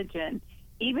of origin,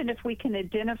 even if we can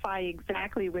identify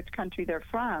exactly which country they're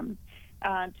from,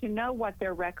 to know what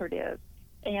their record is.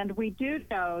 And we do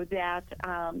know that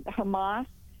Hamas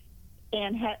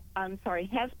and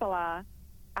Hezbollah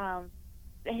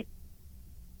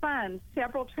fund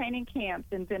several training camps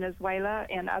in Venezuela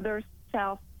and other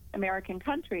South American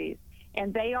countries,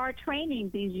 and they are training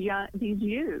these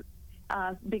youth,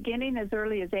 beginning as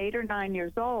early as 8 or 9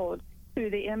 years old, through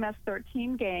the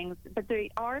MS-13 gangs, but they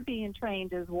are being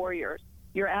trained as warriors.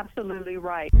 You're absolutely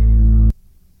right.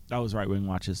 That was Right Wing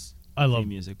Watch's I love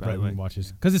music, by Right the way. Wing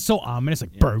Watches because it's so ominous,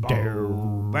 like child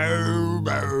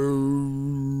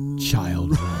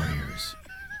warriors.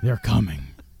 They're coming.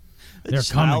 They're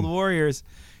Child coming. Warriors.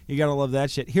 You gotta love that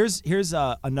shit. Here's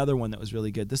another one that was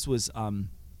really good. This was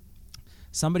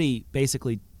somebody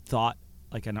basically thought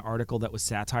like an article that was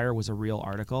satire was a real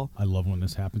article. I love when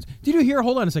this happens. Did you hear?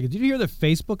 Hold on a second. Did you hear that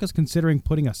Facebook is considering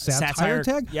putting a satire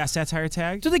tag? Yeah, satire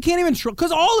tag. So they can't even troll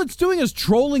because all it's doing is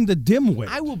trolling the dimwit.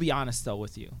 I will be honest though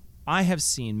with you. I have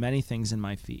seen many things in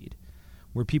my feed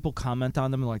where people comment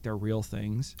on them like they're real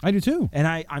things. I do too. And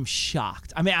I'm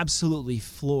shocked. I'm absolutely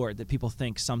floored that people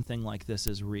think something like this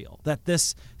is real. That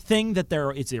this thing that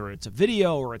it's either it's a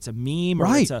video or it's a meme or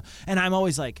Right. it's and I'm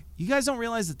always like, you guys don't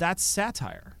realize that that's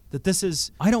satire. That this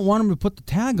is I don't want them to put the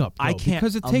tag up, though, I can't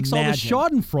because it takes imagine. all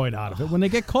the Schadenfreude out of it when they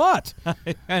get caught. I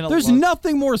There's love-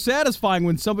 nothing more satisfying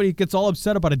when somebody gets all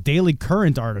upset about a Daily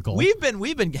Current article. We've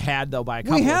been had though by a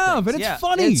couple We have, of things. and it's Yeah.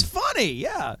 funny. It's funny,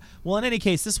 yeah. Well, in any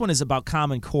case, this one is about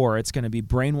Common Core. It's going to be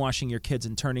brainwashing your kids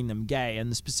and turning them gay.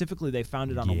 And specifically, they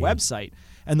found it on a website.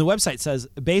 And the website says,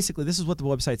 basically, this is what the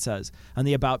website says on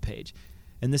the About page.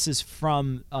 And this is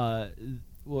from the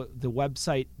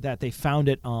website that they found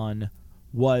it on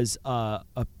was a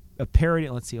parody.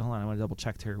 Let's see, hold on. I want to double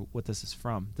check here what this is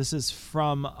from. This is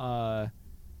from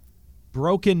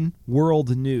Broken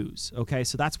World News. Okay,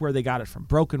 so that's where they got it from.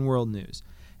 Broken World News.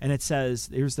 And it says,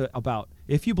 here's the about.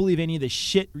 If you believe any of the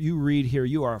shit you read here,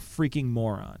 you are a freaking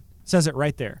moron. It says it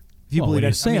right there. If you Well, believe when you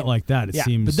it, say it like that, it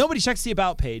seems. But nobody checks the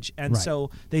About page, and Right. so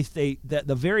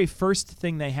the very first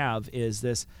thing they have is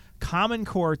this: Common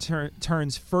Core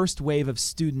turns first wave of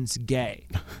students gay.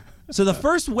 So the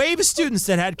first wave of students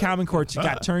that had Common Core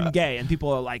got turned gay, and people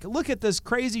are like, look at this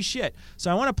crazy shit. So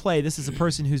I want to play, this is a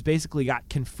person who's basically got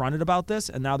confronted about this,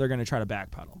 and now they're going to try to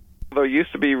backpedal. There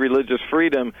used to be religious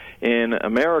freedom in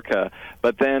America,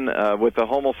 but then with the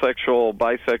homosexual,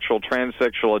 bisexual,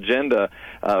 transsexual agenda,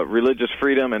 religious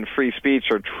freedom and free speech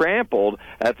are trampled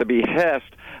at the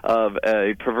behest of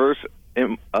a perverse,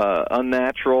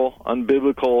 unnatural,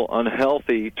 unbiblical,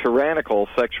 unhealthy, tyrannical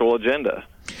sexual agenda.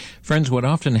 Friends, what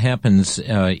often happens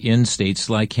in states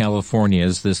like California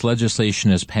is this legislation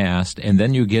is passed, and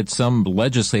then you get some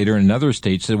legislator in another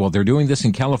state say, well, they're doing this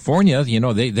in California. You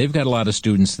know, they've got a lot of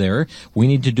students there. We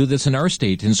need to do this in our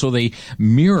state. And so they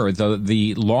mirror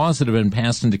the laws that have been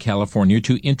passed into California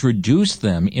to introduce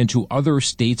them into other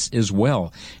states as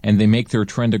well. And they make their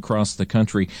trend across the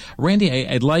country. Randy,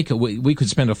 I'd like, we could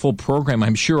spend a full program,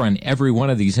 I'm sure, on every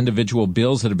one of these individual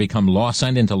bills that have become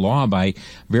signed into law by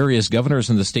various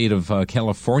governors in the state of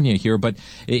California here, but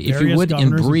if you would,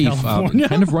 in brief,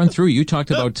 kind of run through. You talked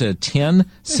about 10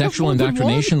 sexual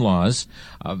indoctrination laws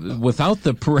without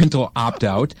the parental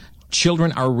opt-out.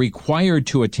 Children are required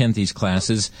to attend these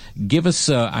classes. Give us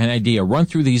an idea. Run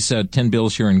through these 10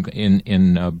 bills here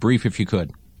in brief, if you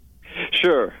could.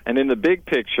 Sure. And in the big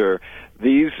picture,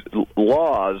 these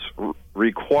laws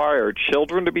require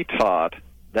children to be taught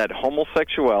that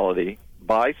homosexuality,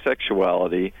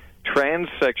 bisexuality,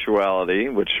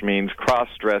 transsexuality, which means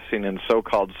cross-dressing and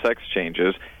so-called sex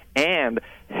changes, and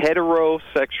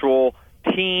heterosexual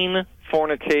teen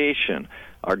fornication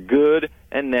are good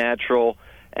and natural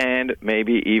and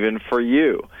maybe even for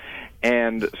you.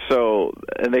 And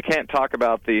they can't talk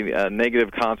about the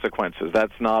negative consequences.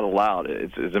 That's not allowed.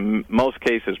 It's in most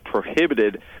cases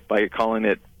prohibited by calling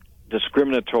it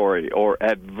discriminatory or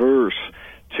adverse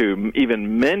to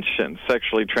even mention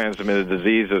sexually transmitted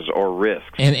diseases or risks.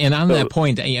 And on that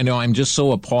point, I'm just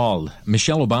so appalled.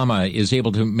 Michelle Obama is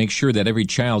able to make sure that every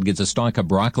child gets a stalk of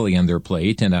broccoli on their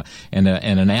plate and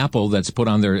an apple that's put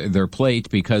on their plate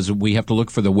because we have to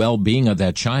look for the well-being of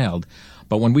that child.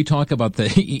 But when we talk about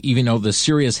the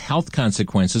serious health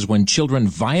consequences when children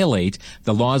violate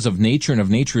the laws of nature and of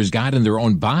nature's God in their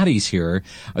own bodies here,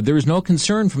 there is no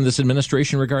concern from this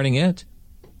administration regarding it.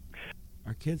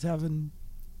 Are kids having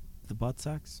the butt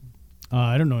sex?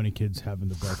 I don't know any kids having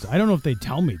the butt sex. I don't know if they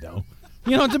tell me, though.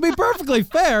 To be perfectly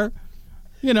fair,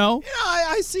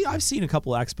 I've seen a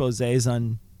couple of exposés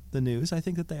on the news. I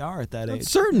think that they are at that age.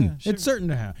 It's certain. Yeah, sure. It's certain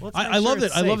to have. Well, I love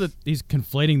that. I love that he's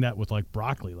conflating that with like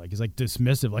broccoli. Like he's like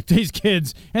dismissive. Like these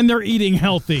kids and they're eating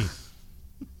healthy.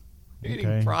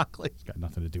 Eating broccoli. It's got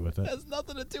nothing to do with it. It has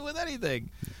nothing to do with anything.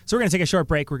 So we're going to take a short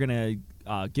break. We're going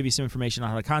to give you some information on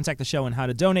how to contact the show and how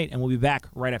to donate, and we'll be back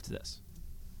right after this.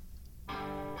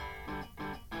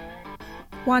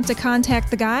 Want to contact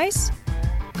the guys?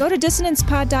 Go to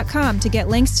dissonancepod.com to get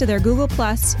links to their Google+,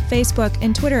 Facebook,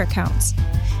 and Twitter accounts.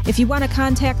 If you want to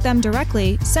contact them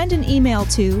directly, send an email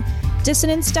to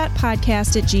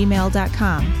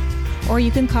dissonance.podcast@gmail.com. Or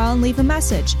you can call and leave a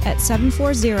message at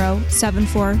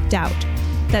 740-74-DOUBT.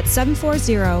 That's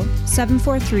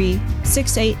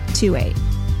 740-743-6828.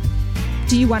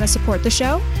 Do you want to support the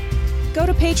show? Go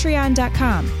to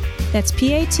patreon.com. That's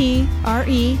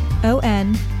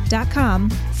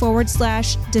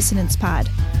patreon.com/dissonancepod.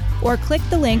 Or click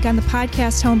the link on the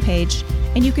podcast homepage,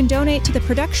 and you can donate to the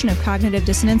production of Cognitive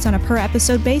Dissonance on a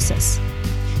per-episode basis.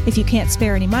 If you can't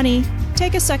spare any money,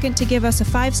 take a second to give us a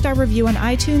 5-star review on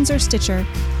iTunes or Stitcher,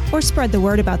 or spread the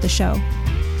word about the show.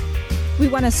 We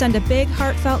want to send a big,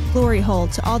 heartfelt glory hole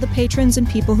to all the patrons and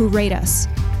people who rate us.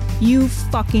 You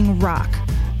fucking rock.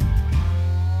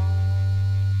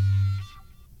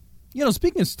 You know,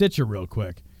 speaking of Stitcher real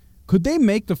quick, could they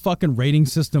make the fucking rating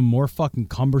system more fucking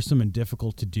cumbersome and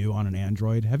difficult to do on an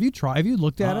Android? Have you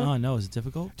looked at it? No, is it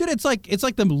difficult? Dude, it's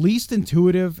like the least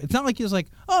intuitive. It's not like you're like,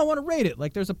 oh, I want to rate it.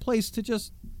 Like there's a place to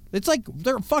just, it's like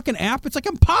their fucking app. It's like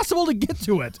impossible to get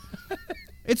to it.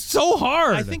 It's so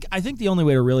hard. I think the only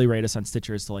way to really rate us on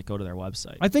Stitcher is to like go to their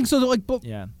website. I think so. Like, but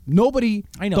yeah, nobody.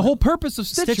 I know the whole purpose of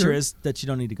Stitcher is that you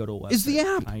don't need to go to a website. Is the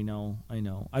app? I know. I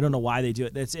don't know why they do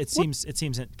it. It seems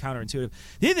counterintuitive.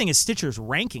 The other thing is Stitcher's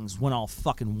rankings went all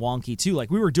fucking wonky too.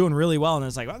 Like we were doing really well, and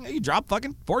it's like, well, you dropped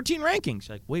fucking 14 rankings.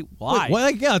 You're like, wait, why?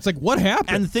 Yeah, it's like what happened?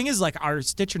 And the thing is, like our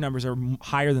Stitcher numbers are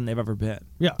higher than they've ever been.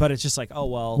 Yeah, but it's just like, oh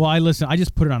well. Well, I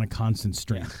just put it on a constant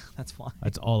stream. Yeah, that's fine.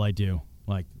 That's all I do.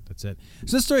 Like, that's it.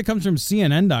 So this story comes from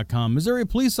CNN.com. Missouri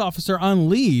police officer on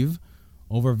leave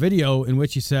over video in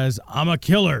which he says, "I'm a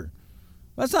killer."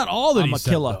 That's not all that he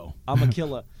said, though. I'm a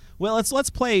killer. Well, let's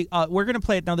play. We're going to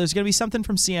play it now. There's going to be something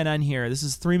from CNN here. This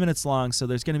is 3 minutes long, so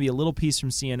there's going to be a little piece from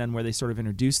CNN where they sort of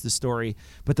introduce the story,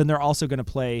 but then they're also going to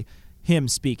play him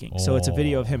speaking. So it's a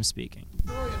video of him speaking.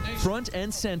 Front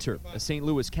and center, a St.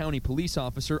 Louis County police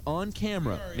officer on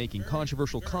camera making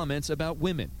controversial comments about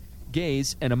women,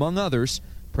 gays, and among others,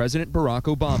 President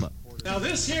Barack Obama. Now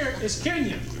this here is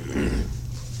Kenya.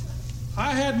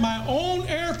 I had my own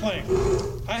airplane.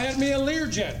 I had me a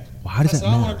Learjet. Well, how does that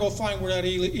I matter? want to go find where that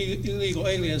illegal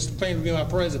aliens claim to be my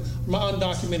president, my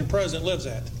undocumented president lives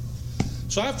at.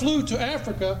 So I flew to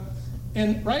Africa,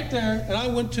 and right there, and I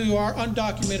went to our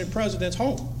undocumented president's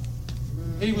home.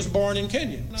 He was born in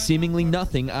Kenya. Seemingly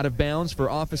nothing out of bounds for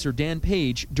Officer Dan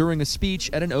Page during a speech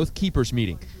at an Oath Keepers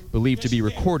meeting, believed to be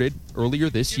recorded earlier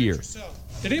this year.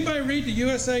 Did anybody read the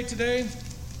USA Today?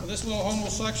 This little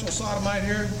homosexual sodomite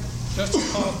here? Just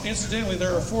because, incidentally,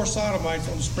 there are 4 sodomites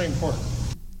on the Supreme Court.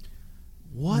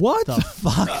 What the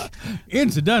fuck?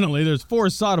 Incidentally, there's 4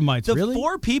 sodomites. The really?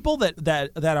 4 people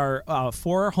that are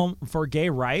for gay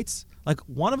rights. Like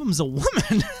one of them's a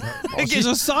woman. Well, she's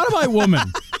a sodomite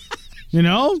woman. You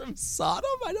know? From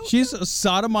Sodom? I don't. She's a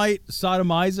sodomite,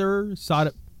 sodomizer,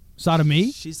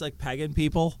 sodomy. She's like pegging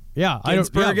people. Yeah,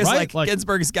 Ginsburg is right? like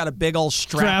Ginsburg has got a big old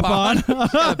strap on.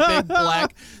 Got a big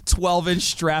black 12-inch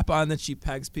strap on that she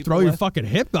pegs people. Throw with. your fucking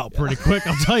hip out pretty quick.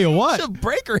 I'll tell you what. She'll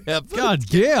break her hip. God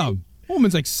damn.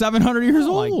 Woman's like 700 years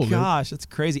old. Oh my gosh, that's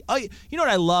crazy. Oh, you know what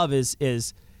I love is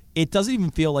it doesn't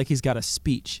even feel like he's got a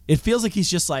speech. It feels like he's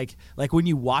just like when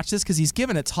you watch this, because he's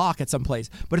giving a talk at some place,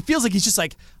 but it feels like he's just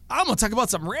like, I'm going to talk about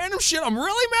some random shit I'm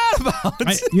really mad about.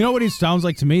 You know what he sounds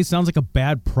like to me? He sounds like a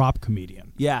bad prop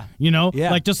comedian. Yeah. You know?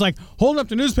 Yeah. Like just like holding up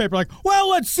the newspaper like, well,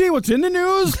 let's see what's in the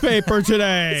newspaper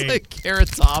today. It's like Carrot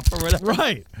Top or whatever.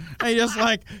 Right. And he just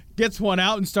like gets one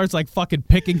out and starts like fucking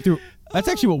picking through. That's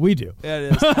actually what we do. Yeah,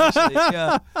 it is, actually.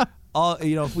 Yeah.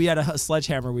 If we had a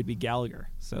sledgehammer, we'd be Gallagher.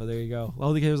 So there you go.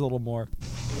 Well, here's a little more.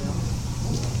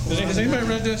 Has anybody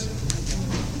read this?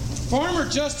 Farmer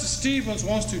Justice Stevens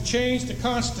wants to change the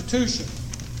Constitution,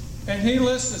 and he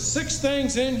lists the 6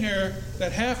 things in here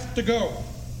that have to go.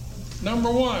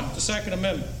 Number 1, the Second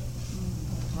Amendment.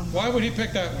 Why would he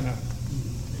pick that one out?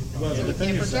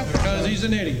 Because he's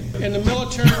an idiot. In the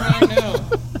military right now,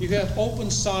 you have open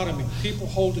sodomy, people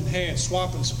holding hands,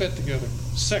 swapping spit together.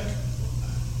 Sick.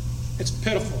 It's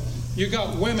pitiful. You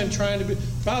got women trying to be.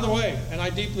 By the way, and I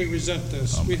deeply resent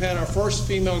this, we've had our first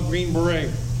female Green Beret.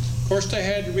 Of course, they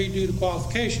had to redo the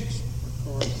qualifications.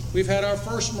 We've had our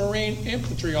first Marine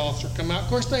infantry officer come out. Of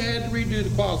course, they had to redo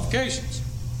the qualifications.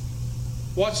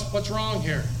 What's wrong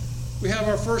here? We have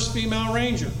our first female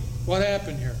Ranger. What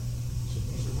happened here?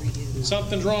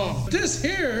 Something's wrong. This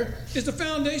here is the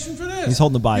foundation for this. He's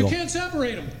holding the Bible. You can't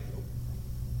separate them.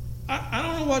 I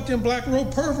don't know what them black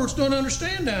robe perverts don't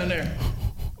understand down there.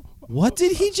 What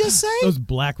did he just say? Those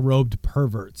black-robed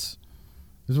perverts.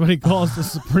 Is what he calls the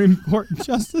Supreme Court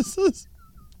justices.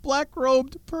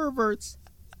 Black-robed perverts.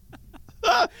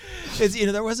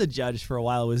 There was a judge for a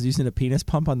while who was using a penis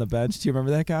pump on the bench. Do you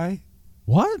remember that guy?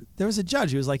 What? There was a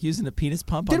judge who was like using a penis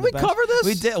pump. Did on the we bench. cover this?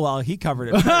 We did. Well, he covered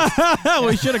it first.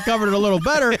 We should have covered it a little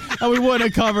better, and we wouldn't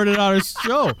have covered it on our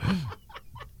show.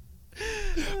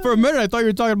 For a minute, I thought you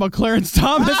were talking about Clarence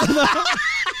Thomas.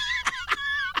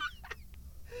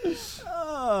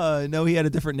 No, he had a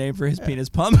different name for his penis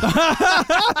pump.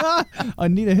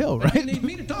 Anita Hill, right? You need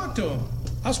me to talk to him.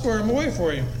 I'll square him away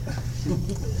for you.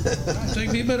 It'll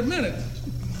take me about a minute.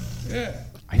 Yeah.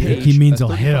 I think he means he'll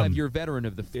hit him. 35-year veteran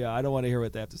of the. Yeah, I don't want to hear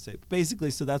what they have to say. But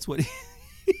basically, so that's what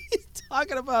he's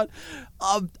talking about.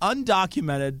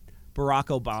 Undocumented Barack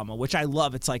Obama, which I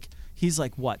love. It's like he's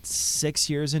like what 6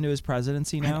 years into his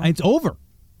presidency now. It's over.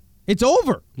 It's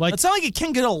over. Like it's not like he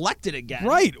can get elected again.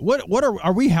 Right. What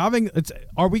are we having?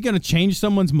 Are we going to change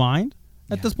someone's mind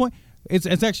at this point?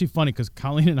 It's actually funny because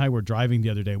Colleen and I were driving the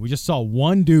other day. We just saw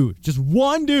one dude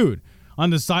on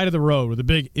the side of the road with a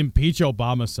big impeach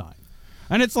Obama sign.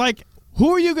 And it's like,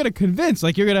 who are you going to convince?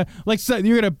 Like he's going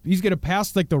to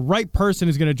pass like the right person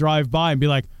who's going to drive by and be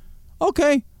like,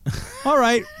 okay, all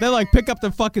right. They like pick up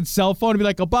their fucking cell phone and be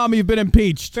like, Obama, you've been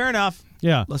impeached. Fair enough.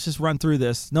 Yeah. Let's just run through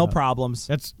this. No problems.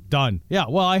 That's done. Yeah.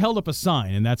 Well, I held up a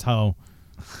sign, and that's how,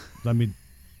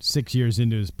 6 years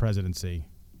into his presidency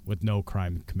with no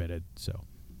crime committed. So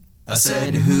I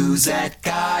said, who's that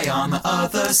guy on the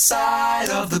other side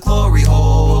of the glory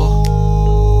hole?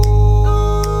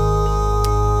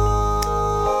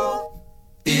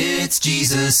 It's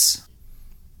Jesus.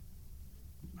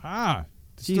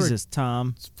 Jesus,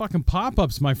 Tom. It's fucking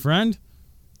pop-ups, my friend.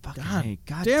 God damn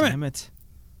it.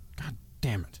 God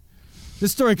damn it.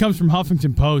 This story comes from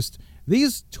Huffington Post.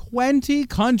 These 20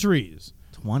 countries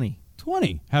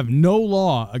 20 have no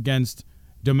law against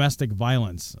domestic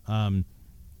violence.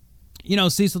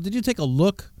 Cecil, did you take a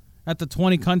look at the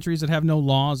 20 countries that have no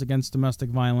laws against domestic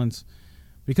violence?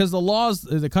 Because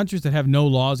the countries that have no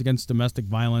laws against domestic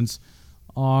violence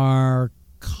are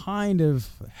kind of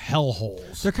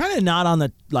hellholes. They're kind of not on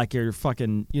the, like, your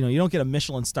fucking, you don't get a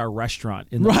Michelin star restaurant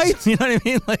in those, right? You know what I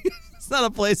mean? Like, it's not a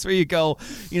place where you go,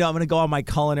 I'm going to go on my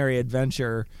culinary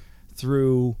adventure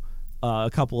through a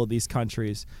couple of these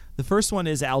countries. The first one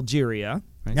is Algeria.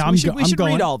 Right? Yeah, So we should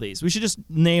going. read all these. We should just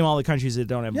name all the countries that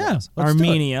don't have laws. let's do it.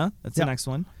 Armenia. That's the next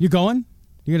one. You going?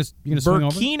 You gonna swing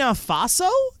over? Burkina Faso?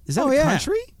 Is that a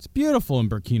country? It's beautiful in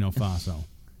Burkina Faso.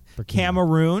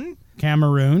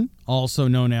 Cameroon, also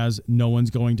known as no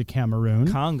one's going to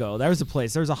Cameroon. Congo. There's a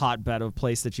place. There's a hotbed of a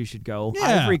place that you should go.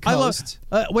 Yeah, Ivory Coast.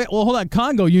 Hold on.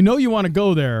 Congo, you want to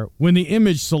go there when the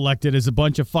image selected is a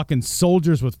bunch of fucking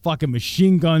soldiers with fucking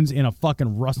machine guns in a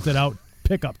fucking rusted out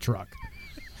pickup truck.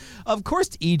 Of course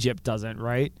Egypt doesn't,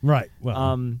 right? Right.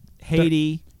 Well,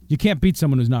 Haiti. You can't beat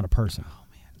someone who's not a person. Oh,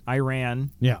 man. Iran.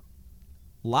 Yeah.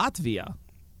 Latvia.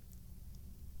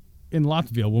 In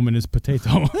Latvia, a woman is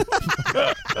potato.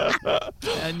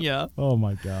 Kenya. Oh,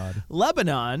 my God.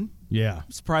 Lebanon. Yeah.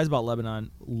 I'm surprised about Lebanon.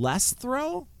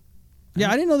 Lesthro? Yeah,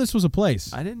 I didn't know this was a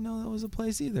place. I didn't know that was a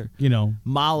place either.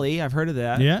 Mali, I've heard of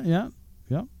that. Yeah.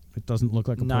 It doesn't look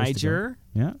like a place Niger.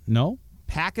 to go. Yeah, no.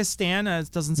 Pakistan,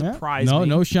 it doesn't surprise me.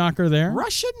 No shocker there.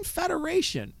 Russian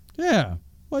Federation. Yeah.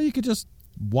 Well, you could just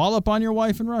wallop on your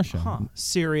wife in Russia. Huh.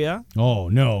 Syria. Oh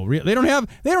no, they don't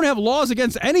have laws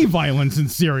against any violence in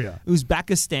Syria.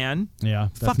 Uzbekistan. Yeah,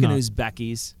 fucking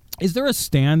Uzbekis. Is there a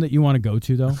stand that you want to go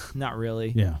to though? Not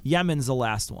really. Yeah. Yemen's the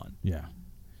last one. Yeah.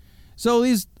 So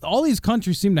all these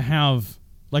countries seem to have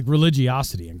like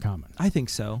religiosity in common. I think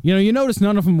so. You notice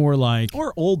none of them were like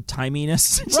or old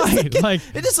timiness. Right.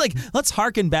 It's just like let's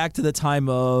harken back to the time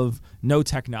of no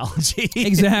technology.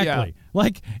 Exactly. Yeah.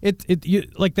 Like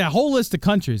like that whole list of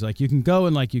countries. Like you can go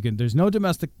and there's no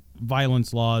domestic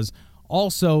violence laws.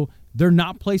 Also, they're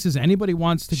not places anybody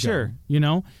wants to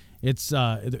go. It's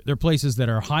they're places that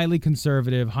are highly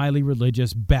conservative, highly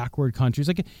religious, backward countries.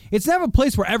 Like it's never a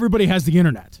place where everybody has the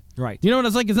internet. Right. You know what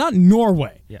it's like? It's not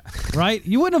Norway. Yeah. Right?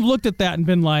 You wouldn't have looked at that and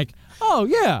been like, oh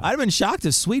yeah. I'd have been shocked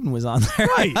if Sweden was on there.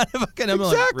 Right. Exactly.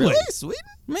 Like, really? Sweden?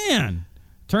 Man.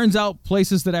 Turns out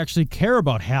places that actually care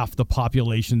about half the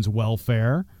population's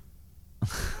welfare.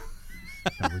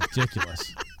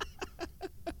 Ridiculous.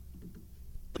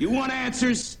 You want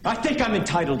answers? I think I'm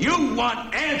entitled. You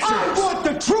want answers? I want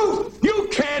the truth! You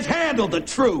can't handle the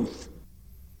truth!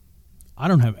 I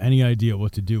don't have any idea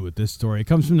what to do with this story. It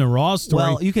comes from the Raw story.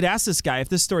 Well, you could ask this guy, if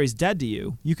this story's dead to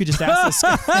you, you could just ask this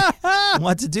guy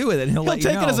what to do with it, and he'll let you know.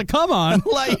 He'll take it as a come on.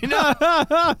 He'll let you know.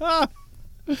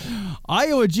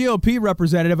 Iowa GOP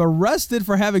representative arrested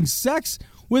for having sex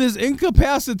with his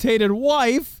incapacitated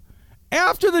wife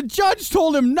after the judge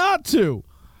told him not to.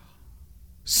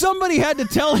 Somebody had to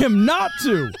tell him not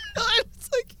to.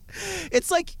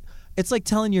 It's like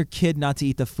telling your kid not to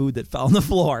eat the food that fell on the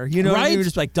floor. You know what I mean? You're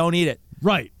just like, don't eat it.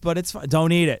 Right. But it's fine.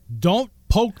 Don't eat it. Don't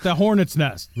poke the hornet's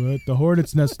nest. But the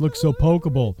hornet's nest looks so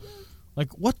pokeable.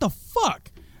 Like, what the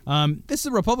fuck? This is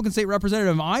a Republican state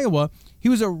representative of Iowa. He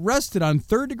was arrested on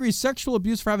third-degree sexual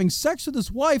abuse for having sex with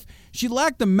his wife. She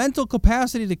lacked the mental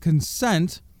capacity to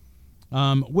consent,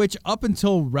 which up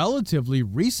until relatively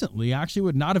recently actually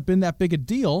would not have been that big a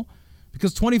deal,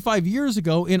 because 25 years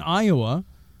ago in Iowa,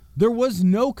 there was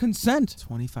no consent.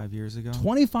 25 years ago?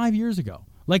 25 years ago.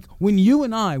 Like, when you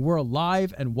and I were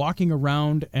alive and walking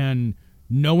around and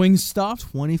knowing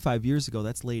stuff. 25 years ago,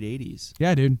 that's late 80s.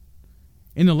 Yeah, dude.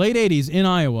 In the late 80s in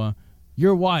Iowa,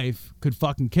 your wife could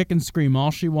fucking kick and scream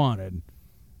all she wanted,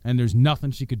 and there's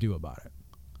nothing she could do about it.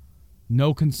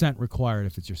 No consent required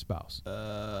if it's your spouse. There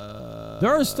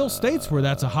are still states where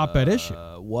that's a hotbed issue.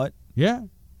 What? Yeah.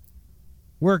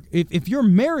 Where if you're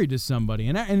married to somebody,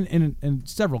 and in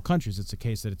several countries it's a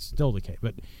case that it's still the case,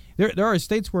 but there are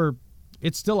states where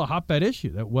it's still a hotbed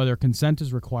issue, that whether consent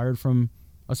is required from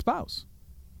a spouse.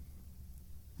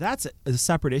 That's a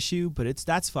separate issue, but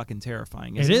that's fucking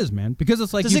terrifying. It is, man, because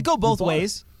it's like, does it go both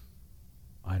ways?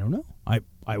 I don't know.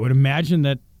 I would imagine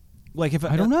that. Like, if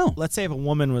I don't know. Let's say if a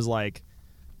woman was like,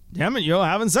 "Damn it, you're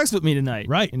having sex with me tonight,"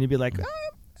 right? And you'd be like, "I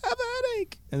have a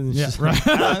headache," and yeah, she's right.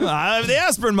 like, I have the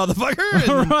aspirin,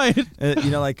 motherfucker. And, right.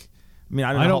 You know, like, I mean,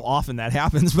 I don't know how often that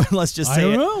happens, but let's just say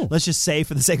I don't know. Let's just say,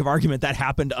 for the sake of argument, that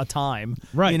happened a time.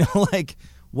 Right. You know, like,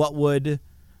 what would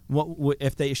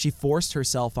if she forced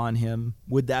herself on him?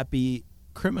 Would that be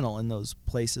criminal in those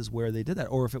places where they did that,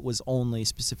 or if it was only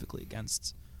specifically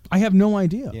against? I have no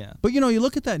idea. Yeah. But, you know, you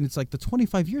look at that and it's like the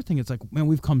 25-year thing. It's like, man,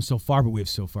 we've come so far, but we have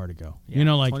so far to go. Yeah, you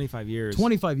know, like 25 years.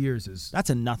 25 years is. That's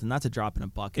a nothing. That's a drop in a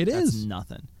bucket. It That's is.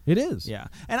 nothing. It is. Yeah.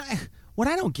 And what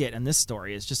I don't get in this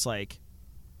story is just like,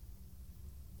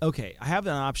 okay, I have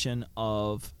an option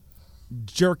of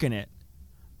jerking it,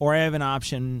 or I have an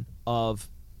option of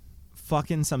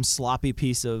fucking some sloppy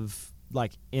piece of,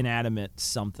 like, inanimate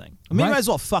something. I mean, you might as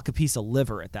well fuck a piece of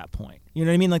liver at that point. You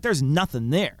know what I mean? Like, there's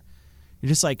nothing there. You're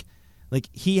just like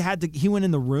he went in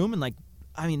the room and, like,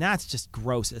 I mean, that's just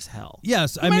gross as hell.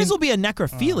 Yes, you might as well be a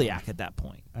necrophiliac at that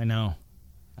point. I know.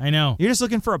 You're just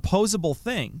looking for a posable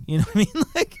thing. You know what I mean?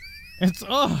 Like, it's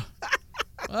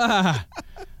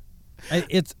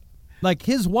it's like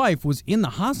his wife was in the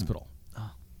hospital,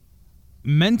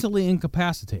 mentally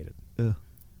incapacitated.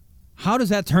 How does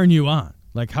that turn you on?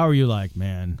 Like, how are you like,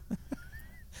 man,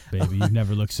 baby, you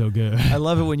never look so good. I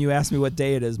love it when you ask me what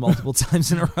day it is multiple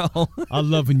times in a row. I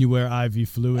love when you wear IV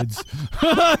fluids.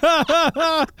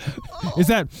 Is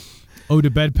that eau de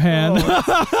bedpan?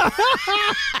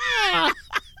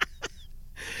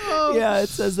 Yeah, it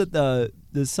says that the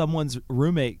someone's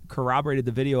roommate corroborated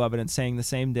the video evidence, saying the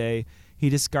same day he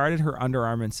discarded her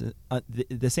undergarments,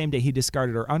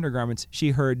 she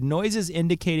heard noises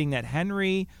indicating that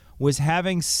Henry was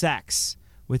having sex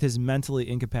with his mentally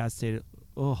incapacitated.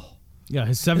 Oh, yeah,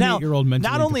 his 78-year-old mentally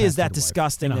incapacitated. Not only is that wife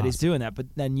disgusting that he's doing that, but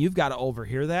then you've got to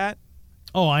overhear that.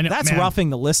 Oh, I know. That's man. roughing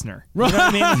the listener. You know what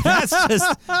I mean?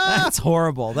 That's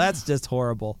horrible. That's just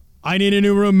horrible. I need a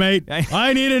new roommate.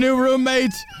 I need a new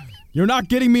roommate. You're not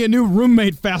getting me a new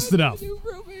roommate fast enough.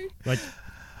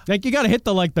 Like you got to hit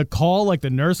the call, like the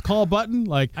nurse call button.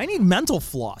 Like, I need mental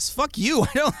floss. Fuck you.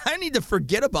 I need to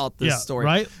forget about this story.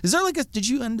 Right? Is there did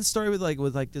you end the story with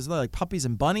is there like puppies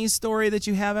and bunnies story that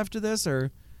you have after this,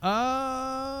 or?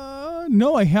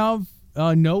 No, I have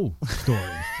no story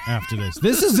after this.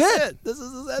 This is it. This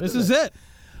is This is it.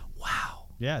 Wow.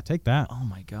 Yeah, take that. Oh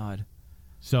my God.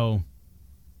 So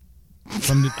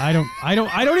I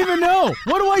don't even know.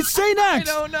 What do I say next?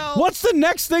 I don't know. What's the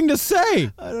next thing to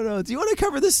say? I don't know. Do you want to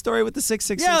cover this story with the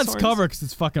 666? Yeah, let's cover it because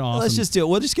it's fucking awesome. Let's just do it.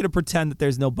 We're just gonna pretend that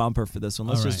there's no bumper for this one.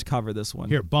 Let's All right. just cover this one.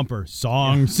 Here, bumper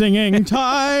song singing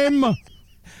time.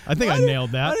 I think I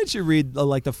nailed that. Why don't you read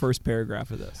the first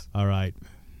paragraph of this? All right.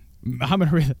 I'm going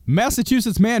to read it.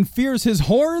 Massachusetts man fears his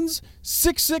horns,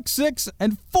 666,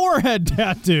 and forehead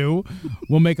tattoo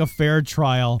will make a fair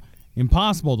trial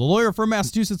impossible. The lawyer for a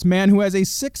Massachusetts man who has a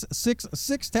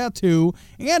 666 tattoo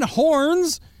and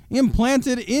horns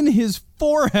implanted in his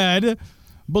forehead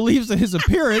believes that his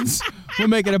appearance will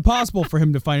make it impossible for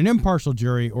him to find an impartial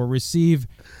jury or receive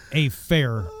a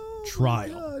fair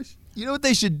trial. Gosh. You know what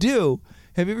they should do?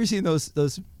 Have you ever seen those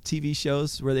TV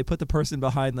shows where they put the person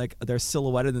behind their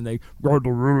silhouette and then they ride the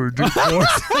really deep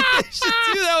voice? They should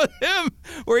do that with him,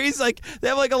 where he's like, they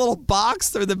have a little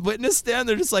box or the witness stand.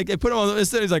 They're just like, they put him on the witness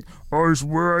stand. He's like, I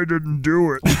swear I didn't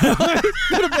do it.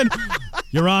 Could have been,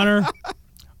 Your Honor,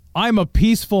 I'm a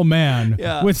peaceful man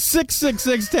with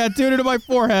 666 tattooed into my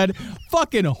forehead,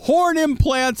 fucking horn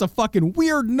implants, a fucking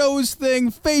weird nose thing,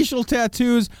 facial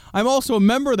tattoos. I'm also a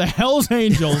member of the Hells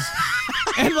Angels.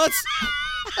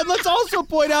 And let's also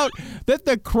point out that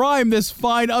the crime this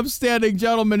fine, upstanding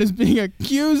gentleman is being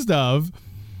accused of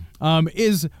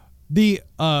is the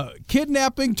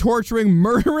kidnapping, torturing,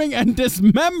 murdering, and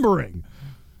dismembering.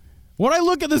 When I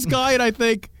look at this guy and I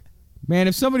think, man,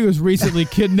 if somebody was recently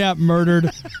kidnapped,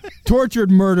 murdered, tortured,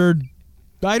 murdered,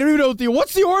 I don't even know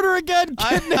what's the order again?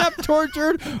 Kidnapped,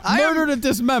 tortured, murdered, and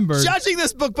dismembered. Judging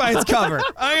this book by its cover.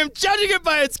 I am judging it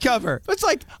by its cover. It's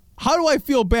like, how do I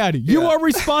feel bad? You are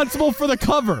responsible for the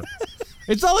cover.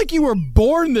 It's not like you were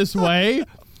born this way.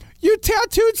 You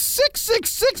tattooed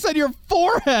 666 on your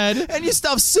forehead. And you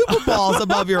stuffed super balls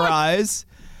above your eyes.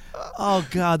 Oh,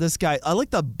 God, this guy. I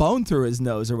like the bone through his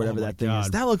nose or whatever that thing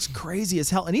is. That looks crazy as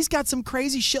hell. And he's got some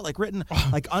crazy shit like written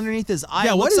like underneath his eye.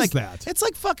 Yeah, what is like, that? It's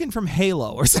like fucking from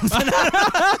Halo or something.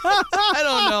 I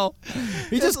don't know.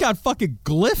 He just got fucking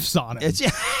glyphs on it.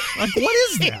 Like,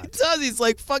 what is that? It does. He's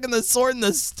like fucking the sword and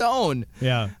the stone.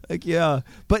 Yeah. Like, yeah.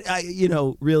 But,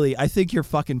 really, I think you're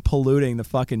fucking polluting the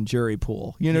fucking jury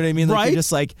pool. You know what I mean? Like, right? You're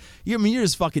just like, you're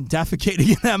just fucking defecating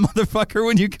in that motherfucker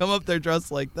when you come up there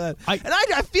dressed like that.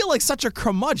 I feel like such a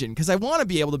curmudgeon because I want to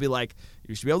be able to be like,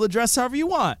 you should be able to dress however you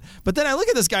want. But then I look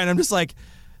at this guy and I'm just like,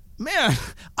 man,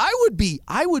 I would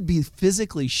be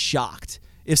physically shocked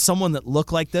if someone that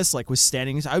looked like this like was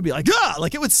standing. I would be like, ah,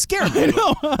 like it would scare me.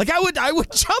 Like I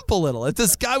would jump a little if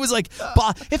this guy was like,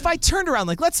 if I turned around,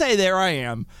 like let's say there I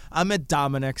am, I'm at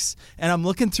Dominic's and I'm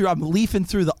leafing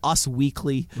through the Us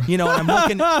Weekly, and I'm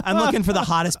looking for the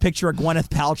hottest picture of Gwyneth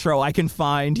Paltrow I can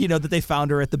find, that they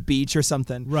found her at the beach or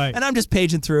something. Right. And I'm just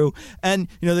paging through and,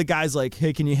 the guy's like,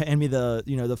 hey, can you hand me the,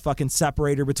 the fucking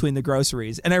separator between the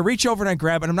groceries? And I reach over and I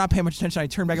grab it and I'm not paying much attention. I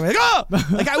turn back and I'm like, oh!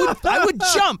 Like I would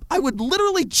jump. I would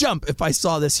literally jump if I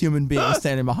saw this human being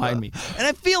standing behind me. And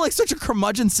I feel like such a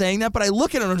curmudgeon saying that, but I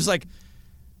look at him and I'm just like,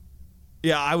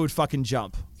 yeah, I would fucking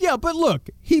jump. Yeah, but look,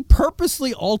 he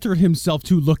purposely altered himself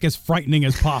to look as frightening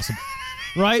as possible.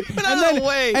 Right?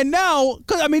 And now,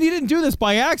 because, he didn't do this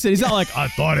by accident. He's not like, I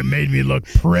thought it made me look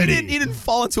pretty. He didn't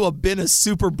fall into a bin of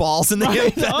Super Balls and then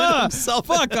get himself.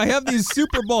 Fuck, I have these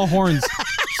Super Ball horns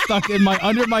stuck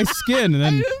under my skin. And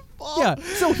then, yeah,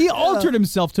 so he altered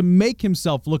himself to make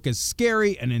himself look as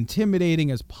scary and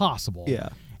intimidating as possible. Yeah.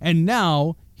 And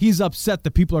now he's upset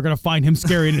that people are going to find him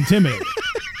scary and intimidating.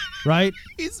 Right?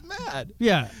 He's mad.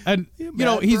 Yeah. And,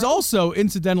 he's also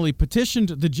incidentally petitioned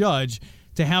the judge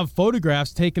to have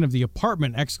photographs taken of the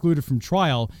apartment excluded from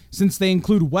trial since they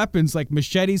include weapons like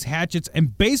machetes, hatchets,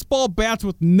 and baseball bats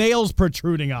with nails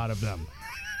protruding out of them.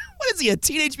 What is he, a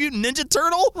Teenage Mutant Ninja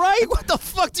Turtle? Right? What the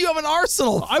fuck do you have an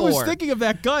arsenal for? I was thinking of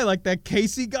that guy, like that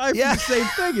Casey guy from the same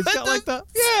thing. He's got like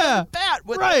the bat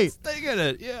with right that thing in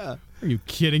it. Yeah. Are you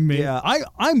kidding me? Yeah.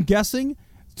 I'm guessing,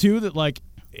 too, that like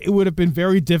it would have been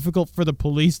very difficult for the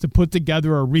police to put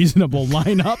together a reasonable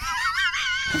lineup.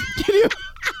 Can you...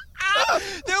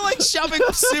 They're like shoving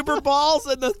Super Balls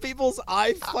in the people's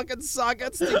eye fucking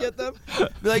sockets to get them.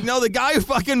 Be like, no, the guy who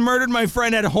fucking murdered my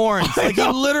friend had horns. Like, he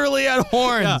literally had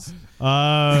horns.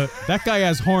 Yeah. That guy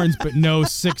has horns, but no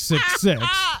 666.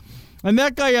 And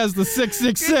that guy has the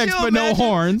 666, but no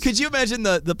horns. Could you imagine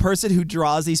the person who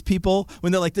draws these people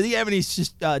when they're like, did he have any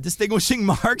distinguishing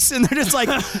marks? And they're just like,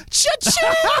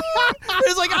 cha-ching!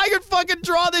 It's like, I could fucking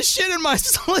draw this shit in my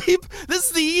sleep. This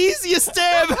is the easiest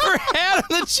day I've ever had on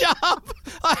the job.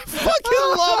 I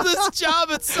fucking love this job.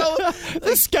 It's so...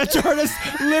 The sketch artist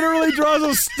literally draws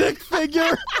a stick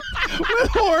figure with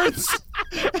horns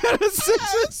and a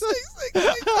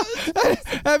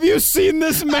 666. Have you seen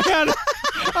this man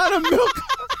on a milk?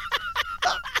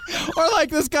 Or like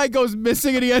this guy goes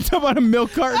missing and he ends up on a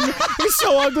milk carton. He's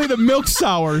so ugly the milk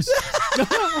sours.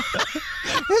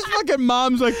 His fucking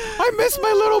mom's like, I miss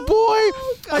my little boy.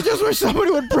 I just wish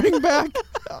somebody would bring back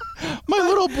my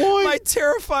little boy. My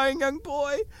terrifying young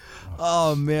boy.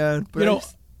 Oh, man.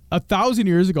 But 1,000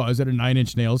 years ago, I was at a Nine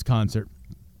Inch Nails concert.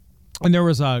 And there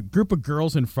was a group of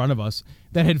girls in front of us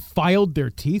that had filed their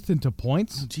teeth into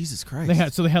points. Oh, Jesus Christ. They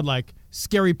had like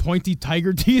scary pointy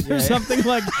tiger teeth or something.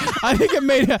 Like I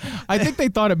think they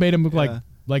thought it made them look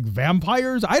like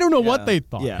vampires. I don't know what they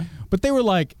thought. Yeah. But they were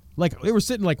like they were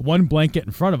sitting like one blanket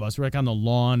in front of us. We're like on the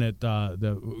lawn at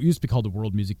it used to be called the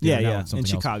World Music Theater. Yeah, in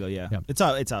Chicago, yeah. It's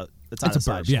outside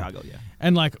of Chicago, yeah.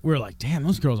 And like we were like, damn,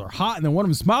 those girls are hot. And then one of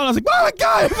them smiled. I was like, oh my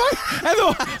god!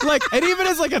 And even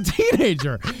as like a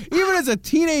teenager, even as a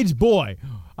teenage boy,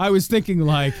 I was thinking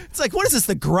like, it's like, what is this?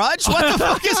 The Grudge? What the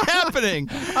fuck is happening?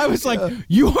 I was like,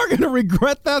 you are gonna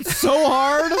regret that so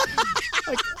hard.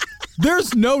 Like,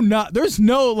 there's no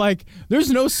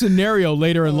scenario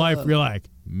later in life where you're like,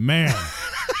 man,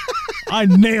 I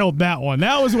nailed that one.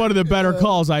 That was one of the better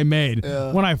calls I made.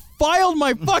 When I filed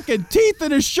my fucking teeth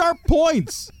into sharp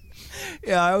points.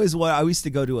 Yeah, I used to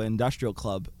go to an industrial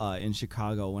club in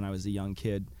Chicago when I was a young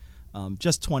kid.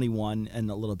 Just 21 and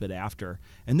a little bit after.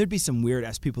 And there'd be some weird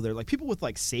ass people there, like people with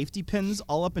like safety pins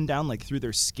all up and down, like through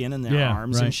their skin and their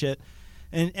arms and shit.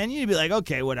 And you'd be like,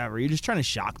 okay, whatever. You're just trying to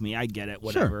shock me. I get it,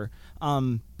 whatever.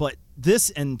 Sure. But this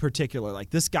in particular, like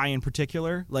this guy in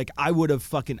particular, like I'd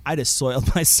have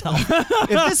soiled myself. If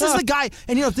this is the guy,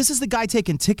 and if this is the guy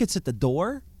taking tickets at the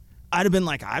door, I'd have been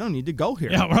like, I don't need to go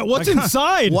here. Yeah, what's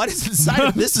inside? What is inside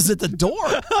if this is at the door?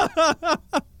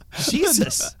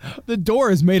 Jesus. The door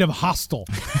is made of hostile.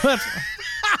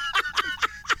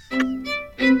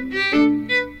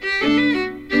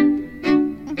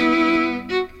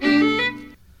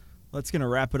 That's going to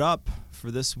wrap it up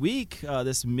for this week,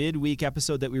 this midweek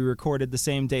episode that we recorded the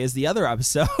same day as the other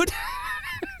episode.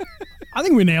 I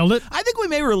think we nailed it. I think we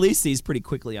may release these pretty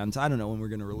quickly I don't know when we're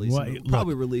going to release them.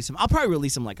 Release them. I'll probably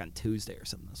release them like on Tuesday or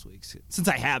something this week. Since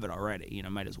I have it already,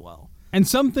 might as well. And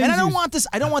some things. And I don't want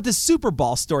this Super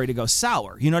Bowl story to go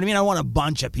sour. You know what I mean? I want a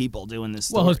bunch of people doing this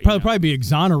story. Well, he'll probably be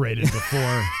exonerated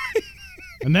before.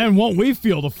 And then won't we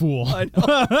feel the fool? I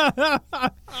know.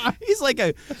 He's like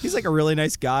a really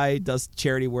nice guy, does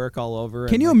charity work all over.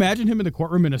 Can you imagine him in the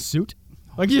courtroom in a suit?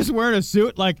 Like he's just wearing a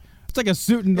suit, like it's like a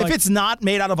suit and if it's not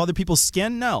made out of other people's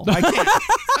skin, no. I can't.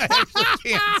 I actually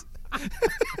can't.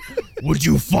 Would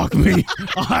you fuck me?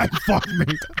 I fuck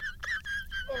me.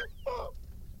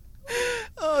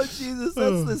 Oh, Jesus.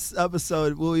 That's this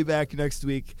episode. We'll be back next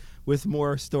week with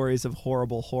more stories of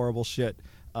horrible, horrible shit.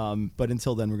 But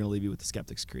until then, we're going to leave you with the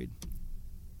Skeptic's Creed.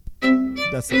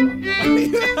 That's the wrong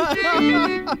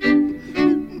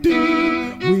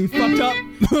one. We fucked up.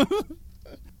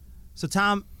 So,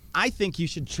 Tom, I think you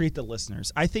should treat the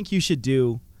listeners. I think you should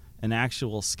do an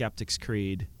actual Skeptic's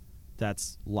Creed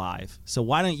that's live. So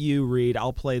why don't you read?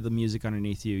 I'll play the music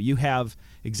underneath you. You have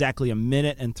exactly 1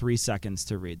 minute and 3 seconds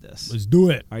to read this. Let's do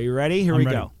it. Are you ready? Here we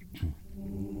go.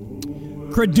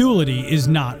 Credulity is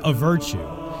not a virtue.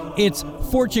 It's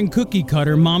fortune cookie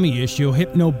cutter mommy issue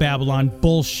hypno Babylon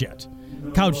bullshit.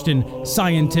 Couched in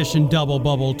scientician double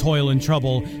bubble toil and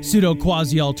trouble, pseudo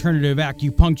quasi alternative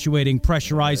acupunctuating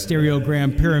pressurized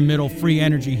stereogram pyramidal free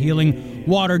energy healing,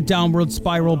 watered downward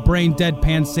spiral brain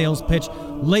deadpan sales pitch,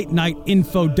 late night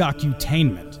info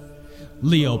docutainment.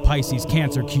 Leo Pisces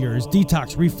cancer cures,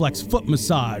 detox reflex foot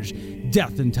massage,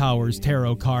 death and towers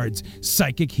tarot cards,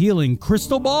 psychic healing,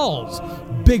 crystal balls,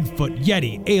 Bigfoot,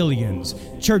 Yeti, aliens,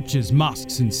 churches,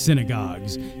 mosques, and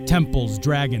synagogues, temples,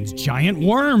 dragons, giant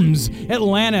worms,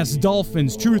 Atlantis,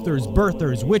 dolphins, truthers,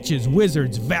 birthers, witches,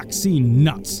 wizards, vaccine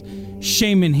nuts,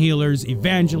 shaman healers,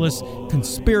 evangelists,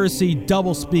 conspiracy,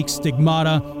 doublespeak,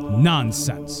 stigmata,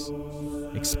 nonsense.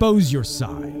 Expose your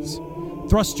sides.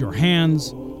 Thrust your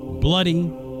hands.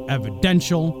 Bloody,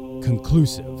 evidential,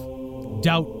 conclusive.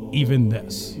 Doubt even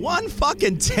this. One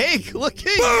fucking take. Look at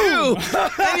you.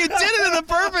 And you did it in the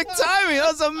perfect timing.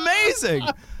 That was amazing.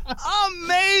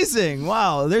 Amazing.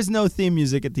 Wow. There's no theme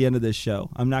music at the end of this show.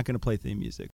 I'm not going to play theme music.